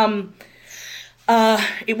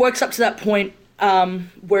 It works up to that point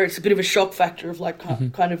where it's a bit of a shock factor of like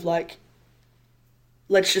kind of like,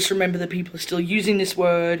 let's just remember that people are still using this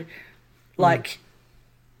word, like,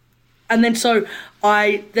 and then so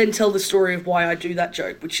I then tell the story of why I do that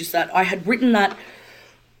joke, which is that I had written that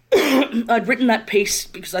I'd written that piece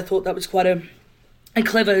because I thought that was quite a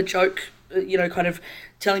clever joke, kind of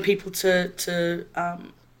telling people to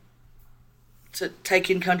take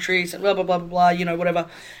in countries and blah, blah, blah, blah, blah, whatever.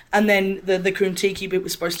 And then the Kuntiki bit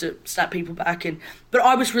was supposed to snap people back in. But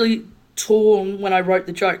I was really torn when I wrote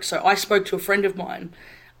the joke. So I spoke to a friend of mine,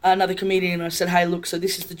 another comedian, and I said, hey, look, so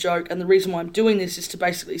this is the joke. And the reason why I'm doing this is to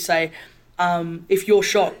basically say, if you're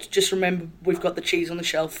shocked, just remember we've got the cheese on the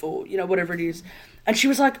shelf or, whatever it is. And she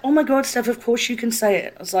was like, oh, my God, Steph, of course you can say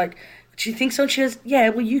it. I was like, do you think so? And she goes, yeah,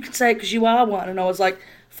 well, you can say it because you are one. And I was like,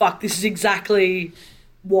 fuck, this is exactly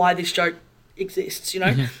why this joke exists,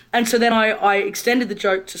 And so then I extended the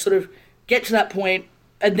joke to sort of get to that point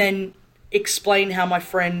and then explain how my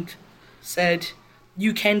friend said,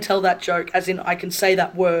 you can tell that joke, as in I can say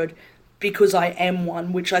that word because I am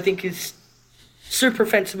one, which I think is super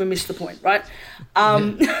offensive and missed the point, right?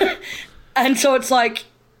 And so it's like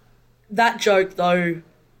that joke, though,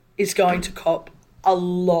 is going to cop a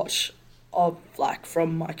lot of flack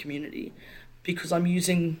from my community because I'm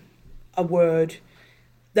using a word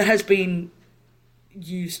that has been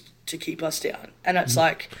used to keep us down. And it's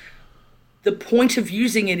like the point of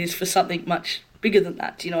using it is for something much bigger than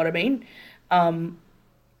that. Do you know what I mean?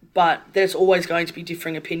 But there's always going to be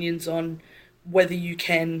differing opinions on whether you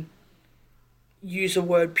can use a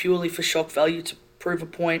word purely for shock value to prove a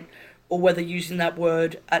point or whether using that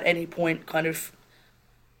word at any point kind of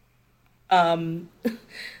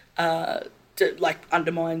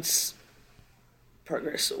undermines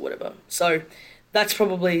progress or whatever. So that's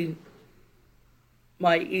probably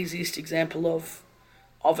my easiest example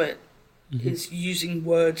of it is using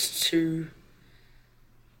words to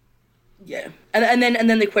and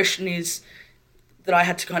then the question is that I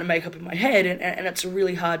had to kind of make up in my head and it's a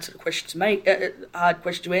really hard sort of question to make hard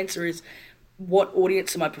question to answer is what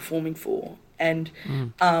audience am I performing for and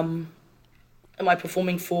am I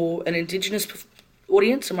performing for an Indigenous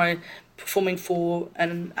audience, am I performing for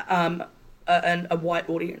a white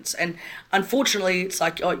audience? And unfortunately it's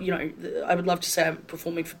like, I would love to say I'm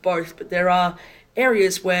performing for both, but there are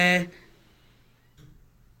areas where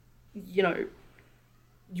you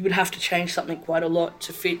would have to change something quite a lot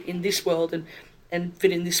to fit in this world and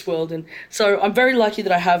fit in this world. And so I'm very lucky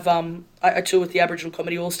that I have I tour with the Aboriginal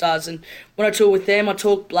Comedy All-Stars, and when I tour with them I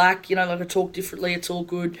talk black, I talk differently, it's all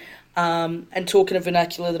good, and talk in a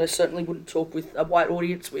vernacular that I certainly wouldn't talk with a white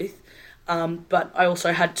audience with. But I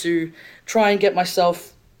also had to try and get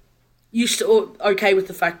myself used to or okay with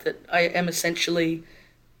the fact that I am essentially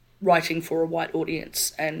writing for a white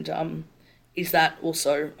audience, and is that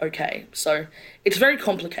also okay? So it's very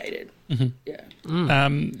complicated.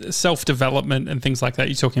 Self-development and things like that.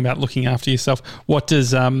 You're talking about looking after yourself. What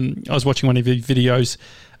does I was watching one of your videos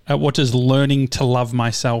what does learning to love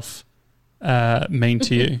myself mean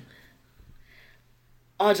to you?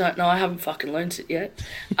 I don't know. I haven't fucking learnt it yet.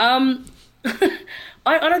 I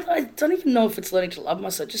don't even know if it's learning to love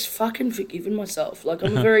myself. Just fucking forgiving myself. Like,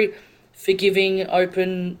 I'm a very forgiving,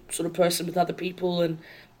 open sort of person with other people, and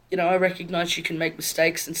I recognise you can make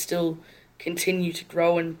mistakes and still continue to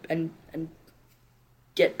grow and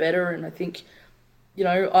get better. And I think,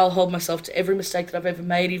 I'll hold myself to every mistake that I've ever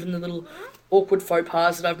made, even the little awkward faux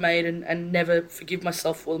pas that I've made, and never forgive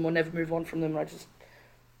myself for them or never move on from them.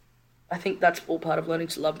 I think that's all part of learning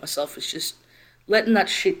to love myself, is just letting that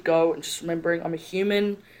shit go and just remembering I'm a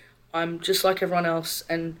human, I'm just like everyone else,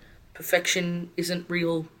 and perfection isn't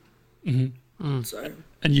real. Mm-hmm. So,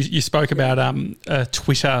 and you spoke about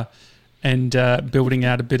Twitter and building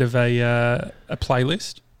out a bit of a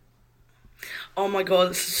playlist. Oh my God,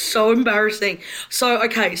 this is so embarrassing. So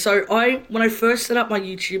when I first set up my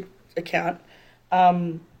YouTube account, I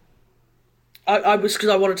was, because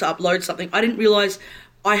I wanted to upload something. I didn't realise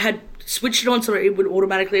I had switched it on so it would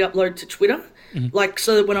automatically upload to Twitter. Like,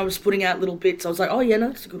 so that when I was putting out little bits, I was like, oh yeah, no,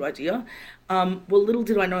 that's a good idea. Well, little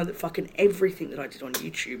did I know that fucking everything that I did on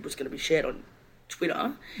YouTube was going to be shared on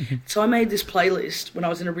Twitter. So I made this playlist when I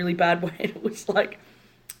was in a really bad way, and it was like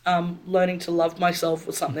learning to love myself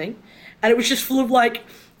or something. And it was just full of like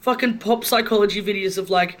fucking pop psychology videos of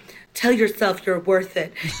like, tell yourself you're worth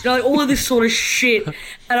it. Like all of this sort of shit.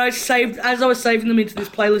 And as I was saving them into this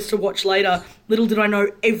playlist to watch later, little did I know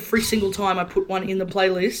every single time I put one in the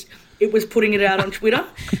playlist, it was putting it out on Twitter.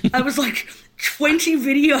 I was like 20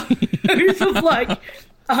 videos of like,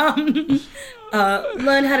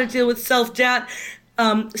 learn how to deal with self-doubt.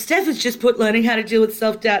 Steph has just put learning how to deal with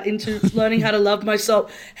self-doubt into learning how to love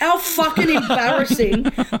myself. How fucking embarrassing.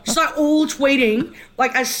 Just like all tweeting,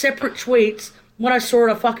 like as separate tweets. When I saw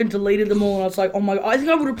it, I fucking deleted them all, and I was like, oh my God. I think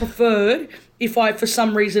I would have preferred if I, for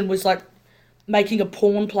some reason, was like making a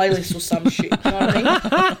porn playlist or some shit. You know what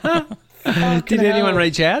I mean? Did anyone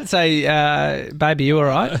reach out, say, baby, you all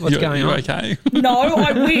right? What's going on? Okay? No,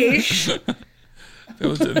 I wish.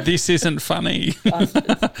 This isn't funny.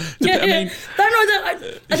 Yeah, I mean,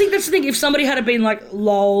 I think that's the thing. If somebody had been like,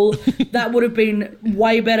 lol, that would have been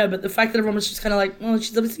way better. But the fact that everyone was just kind of like, well,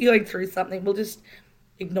 she's obviously going through something, we'll just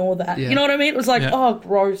ignore that. Yeah. You know what I mean? It was like, oh,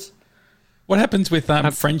 gross. What happens with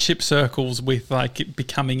friendship circles with like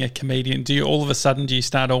becoming a comedian? Do you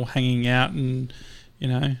start all hanging out and,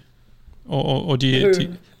 or do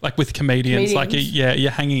you like with comedians? Like, you're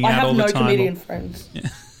hanging out all the time. I have no comedian friends. Yeah.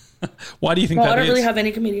 Why do you think that is? I don't really have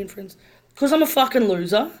any comedian friends. Because I'm a fucking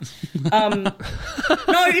loser. No,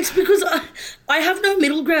 it's because I have no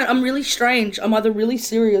middle ground. I'm really strange. I'm either really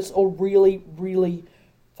serious or really, really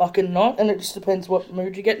fucking not, and it just depends what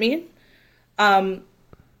mood you get me in.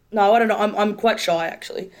 No, I don't know. I'm quite shy,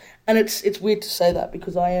 actually. And it's weird to say that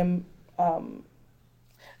because I am...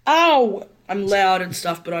 I'm loud and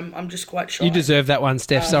stuff, but I'm just quite shy. You deserve that one,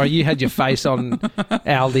 Steph. Sorry, you had your face on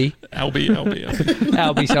Aldi.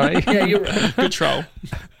 Albi, sorry. Yeah, you're right. Good troll.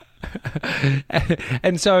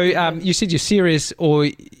 And so you said you're serious or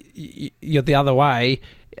you're the other way.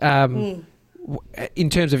 In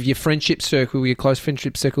terms of your friendship circle, your close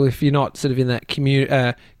friendship circle, if you're not sort of in that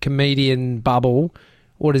comedian bubble,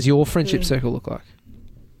 what does your friendship circle look like?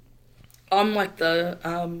 I'm like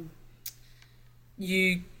the...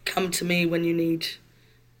 you come to me when you need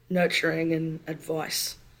nurturing and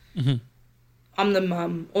advice. Mm-hmm. I'm the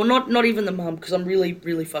mum, or not even the mum, because I'm really,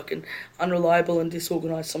 really fucking unreliable and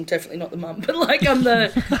disorganised, so I'm definitely not the mum. But like I'm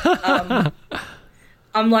the,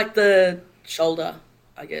 I'm like the shoulder,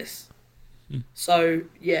 I guess. Mm. So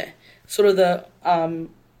yeah, sort of the,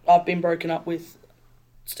 I've been broken up with.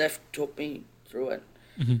 Steph talked me through it,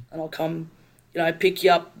 and I'll come, pick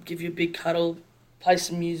you up, give you a big cuddle, play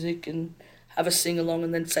some music, and have a sing along,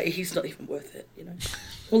 and then say he's not even worth it.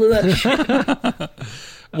 All of that shit.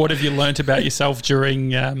 What have you learnt about yourself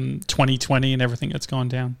during 2020 and everything that's gone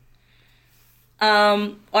down?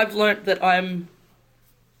 I've learnt that I'm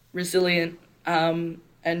resilient and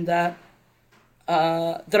that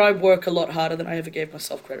I work a lot harder than I ever gave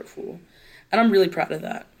myself credit for. And I'm really proud of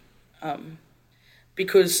that.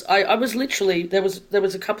 Because I was literally, there was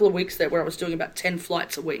a couple of weeks there where I was doing about 10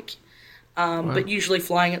 flights a week, wow. But usually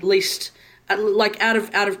flying at least, out of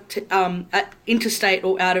interstate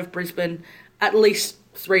or out of Brisbane, at least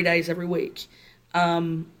 3 days every week.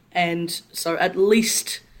 And so at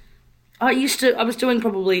least I was doing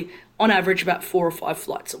probably on average about 4 or 5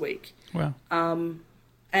 flights a week. Wow.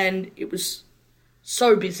 And it was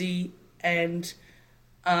so busy, and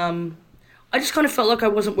I just kind of felt like I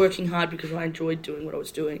wasn't working hard because I enjoyed doing what I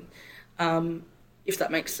was doing, if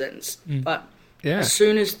that makes sense. But as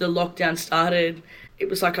soon as the lockdown started, it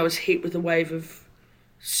was like I was hit with a wave of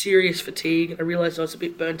serious fatigue. I realised I was a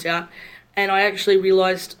bit burnt out, and I actually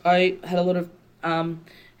realised I had a lot of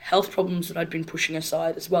health problems that I'd been pushing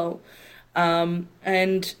aside as well,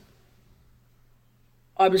 and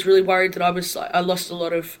I was really worried that I lost a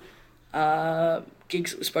lot of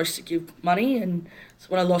gigs that were supposed to give money, and so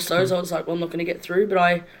when I lost those, I was like, well, I'm not going to get through, but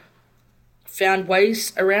I found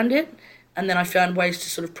ways around it, and then I found ways to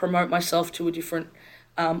sort of promote myself to a different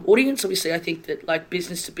audience. Obviously, I think that like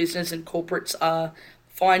business to business and corporates are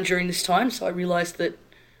fine during this time, so I realised that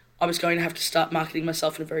I was going to have to start marketing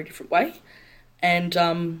myself in a very different way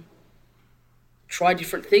and try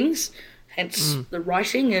different things, hence the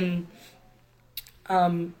writing and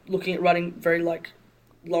looking at writing very like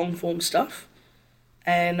long form stuff,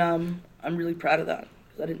 and I'm really proud of that.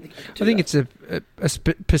 I didn't think I could do I think that. it's a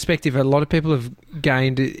perspective a lot of people have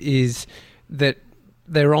gained is that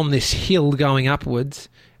they're on this hill going upwards,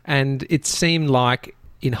 and it seemed like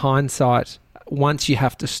in hindsight, once you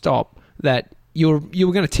have to stop, that you were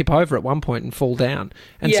going to tip over at one point and fall down,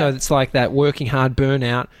 and so it's like that working hard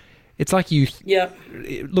burnout. It's like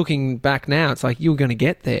looking back now, it's like you were going to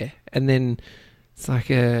get there, and then it's like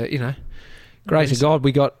grace of God,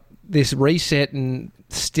 we got this reset and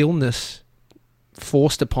stillness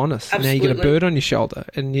forced upon us. Absolutely. Now you get a bird on your shoulder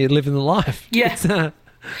and you're living the life. Yeah.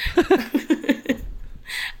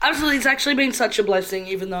 Absolutely. It's actually been such a blessing,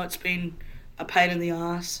 even though it's been a pain in the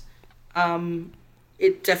ass.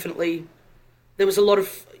 It definitely, there was a lot of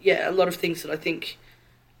things that I think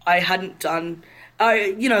I hadn't done,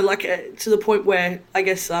 to the point where I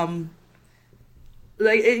guess, hey.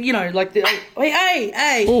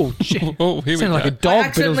 Oh, shit. Oh, here we sounded go. like a dog,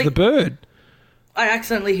 but it was the bird. I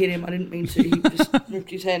accidentally hit him. I didn't mean to. He just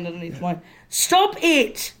ripped his hand underneath my... Stop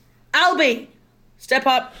it! Albie! Step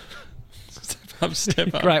up.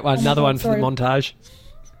 Step up. Great one. Another one for the montage.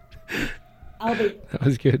 Albie. That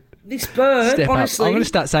was good. This bird, Step honestly... up. I'm going to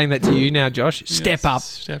start saying that to you now, Josh. Step up.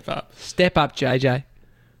 Step up. Step up, JJ.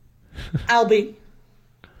 Albie.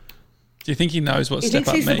 Do you think he knows what He step thinks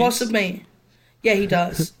up he's means? the boss of me. Yeah, he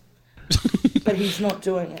does. But he's not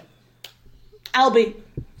doing it. Albie.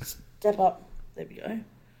 Step up. There we go.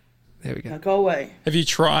 There we go. Now go away. Have you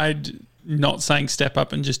tried not saying step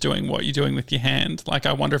up and just doing what you're doing with your hand? Like,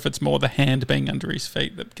 I wonder if it's more the hand being under his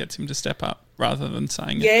feet that gets him to step up rather than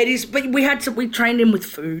saying Yeah, it is. But we trained him with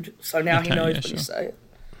food, so now he knows when you say it.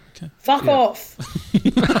 Okay. Fuck off.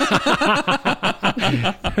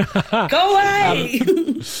 Go away.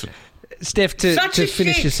 Steph, to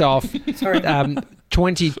finish this off, Sorry.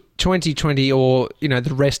 2020 or,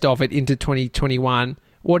 the rest of it into 2021,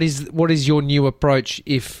 what is your new approach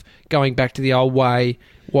if going back to the old way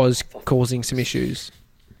was causing some issues?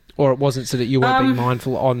 Or it wasn't, so that you weren't being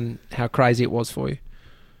mindful on how crazy it was for you?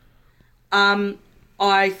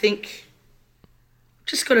 I think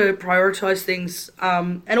just got to prioritise things,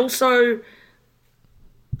 and also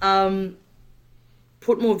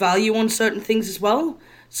put more value on certain things as well.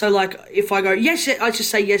 So, like, if I go, yes, I just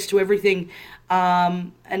say yes to everything,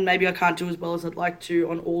 and maybe I can't do as well as I'd like to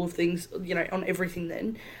on all of things, on everything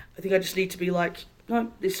then. I think I just need to be like, no,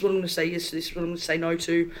 this is what I'm going to say yes to, this is what I'm going to say no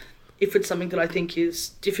to. If it's something that I think is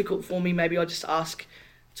difficult for me, maybe I'll just ask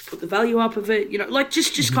to put the value up of it,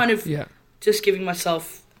 just kind of just giving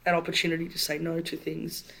myself an opportunity to say no to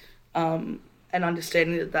things, and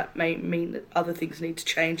understanding that may mean that other things need to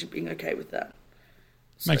change and being okay with that.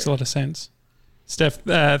 Makes a lot of sense. Steph,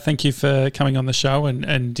 thank you for coming on the show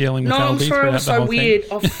and dealing with Albie. I'm sorry it was so weird.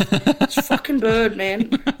 It's a fucking bird, man.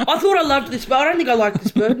 I thought I loved this bird. I don't think I like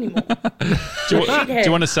this bird anymore. Do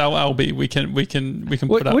you want to sell Albie? We can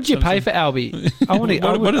put up. What'd you pay for Albie?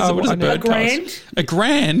 What does a bird cost? $1,000?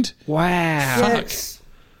 $1,000? Wow. Yes.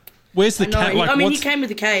 Where's the cat? He came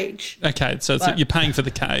with a cage. Okay, so you're paying for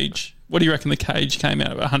the cage. What do you reckon the cage came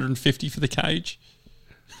out of? $150 for the cage?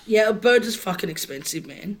 Yeah, a bird is fucking expensive,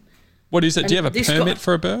 man. What is it? Do you have a permit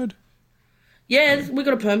for a bird? Yeah, we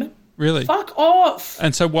got a permit. Really? Fuck off.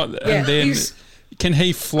 And so what? Yeah, and then can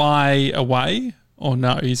he fly away or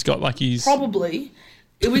no? He's got his... Probably.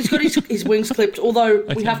 He's got his wings clipped, although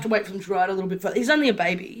we have to wait for him to ride a little bit further. He's only a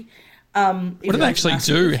baby. What do they actually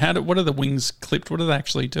do? What are the wings clipped? What do they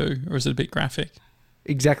actually do? Or is it a bit graphic?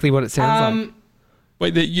 Exactly what it sounds like.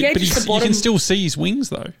 Wait, but you can still see his wings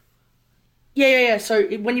though. Yeah. So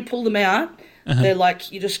when you pull them out, they're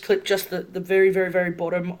like, you just clip just the very, very, very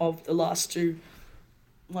bottom of the last two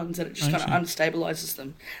ones, and it just kind of unstabilizes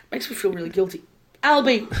them. Makes me feel really guilty.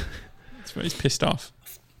 Albie! That's why he's pissed off.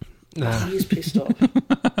 He is pissed off.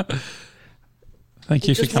 Thank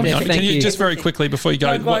you for coming on. Can you just very quickly before you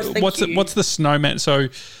go, what's the snowman? So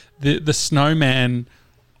the snowman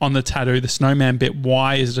on the tattoo, the snowman bit,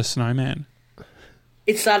 why is it a snowman?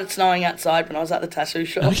 it started snowing outside when I was at the tattoo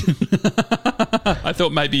shop. I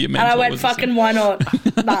thought maybe you meant. And I went, fucking why not?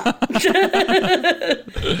 Nah.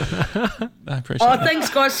 I appreciate that. Thanks,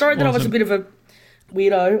 guys. Sorry that I was a bit of a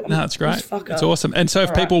weirdo. No, it's great. It's awesome. And so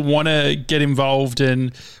if people want to get involved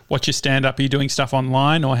and watch your stand-up, are you doing stuff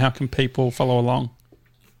online, or how can people follow along?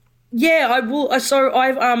 Yeah, I will. So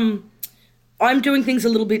I'm doing things a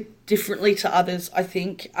little bit differently to others, I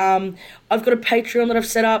think. I've got a Patreon that I've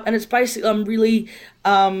set up, and it's basically, I'm really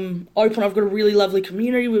open. I've got a really lovely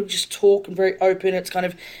community. We just talk and very open. It's kind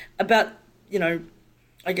of about,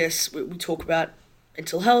 I guess we talk about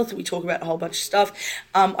mental health. We talk about a whole bunch of stuff.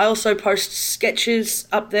 I also post sketches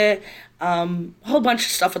up there, a whole bunch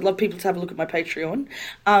of stuff. I'd love people to have a look at my Patreon.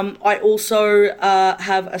 I also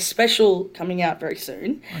have a special coming out very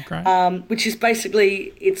soon, which is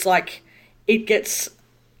basically, it's like, it gets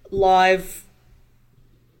live.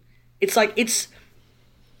 It's like it's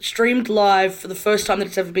streamed live for the first time that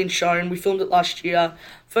it's ever been shown. We filmed it last year.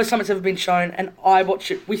 First time it's ever been shown, and I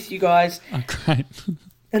watch it with you guys. Oh, great.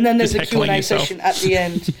 And then there's a Q&A session at the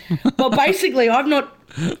end. Well, basically, I've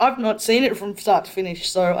not seen it from start to finish,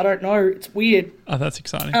 so I don't know. It's weird. Oh, that's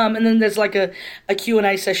exciting. And then there's like a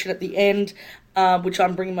Q&A session at the end, which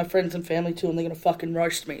I'm bringing my friends and family to, and they're going to fucking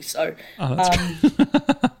roast me. So,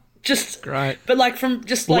 just great, but like from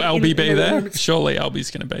just like. Will Albie be there? Surely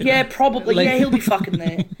Albie's going to be there. Yeah, probably. Yeah, he'll be fucking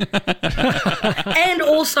there. And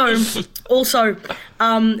also,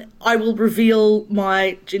 I will reveal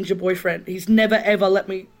my ginger boyfriend. He's never ever let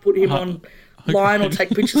me put him on line or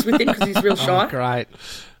take pictures with him because he's real shy. Oh, great,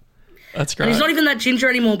 that's great. And he's not even that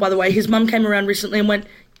ginger anymore, by the way. His mum came around recently and went,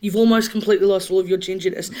 "You've almost completely lost all of your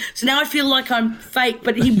gingerness." So now I feel like I'm fake,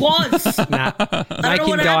 but he was. Nah, make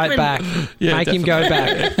him diet back. Yeah, make him go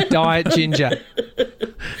back. Diet ginger.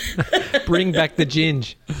 Bring back the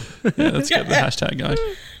ginge. Yeah, let's get the hashtag going.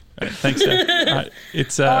 Right, thanks, Steph. Right,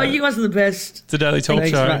 it's you guys are the best. It's a Daily Talk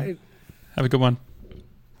Show. Mate. Have a good one.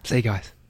 See you guys.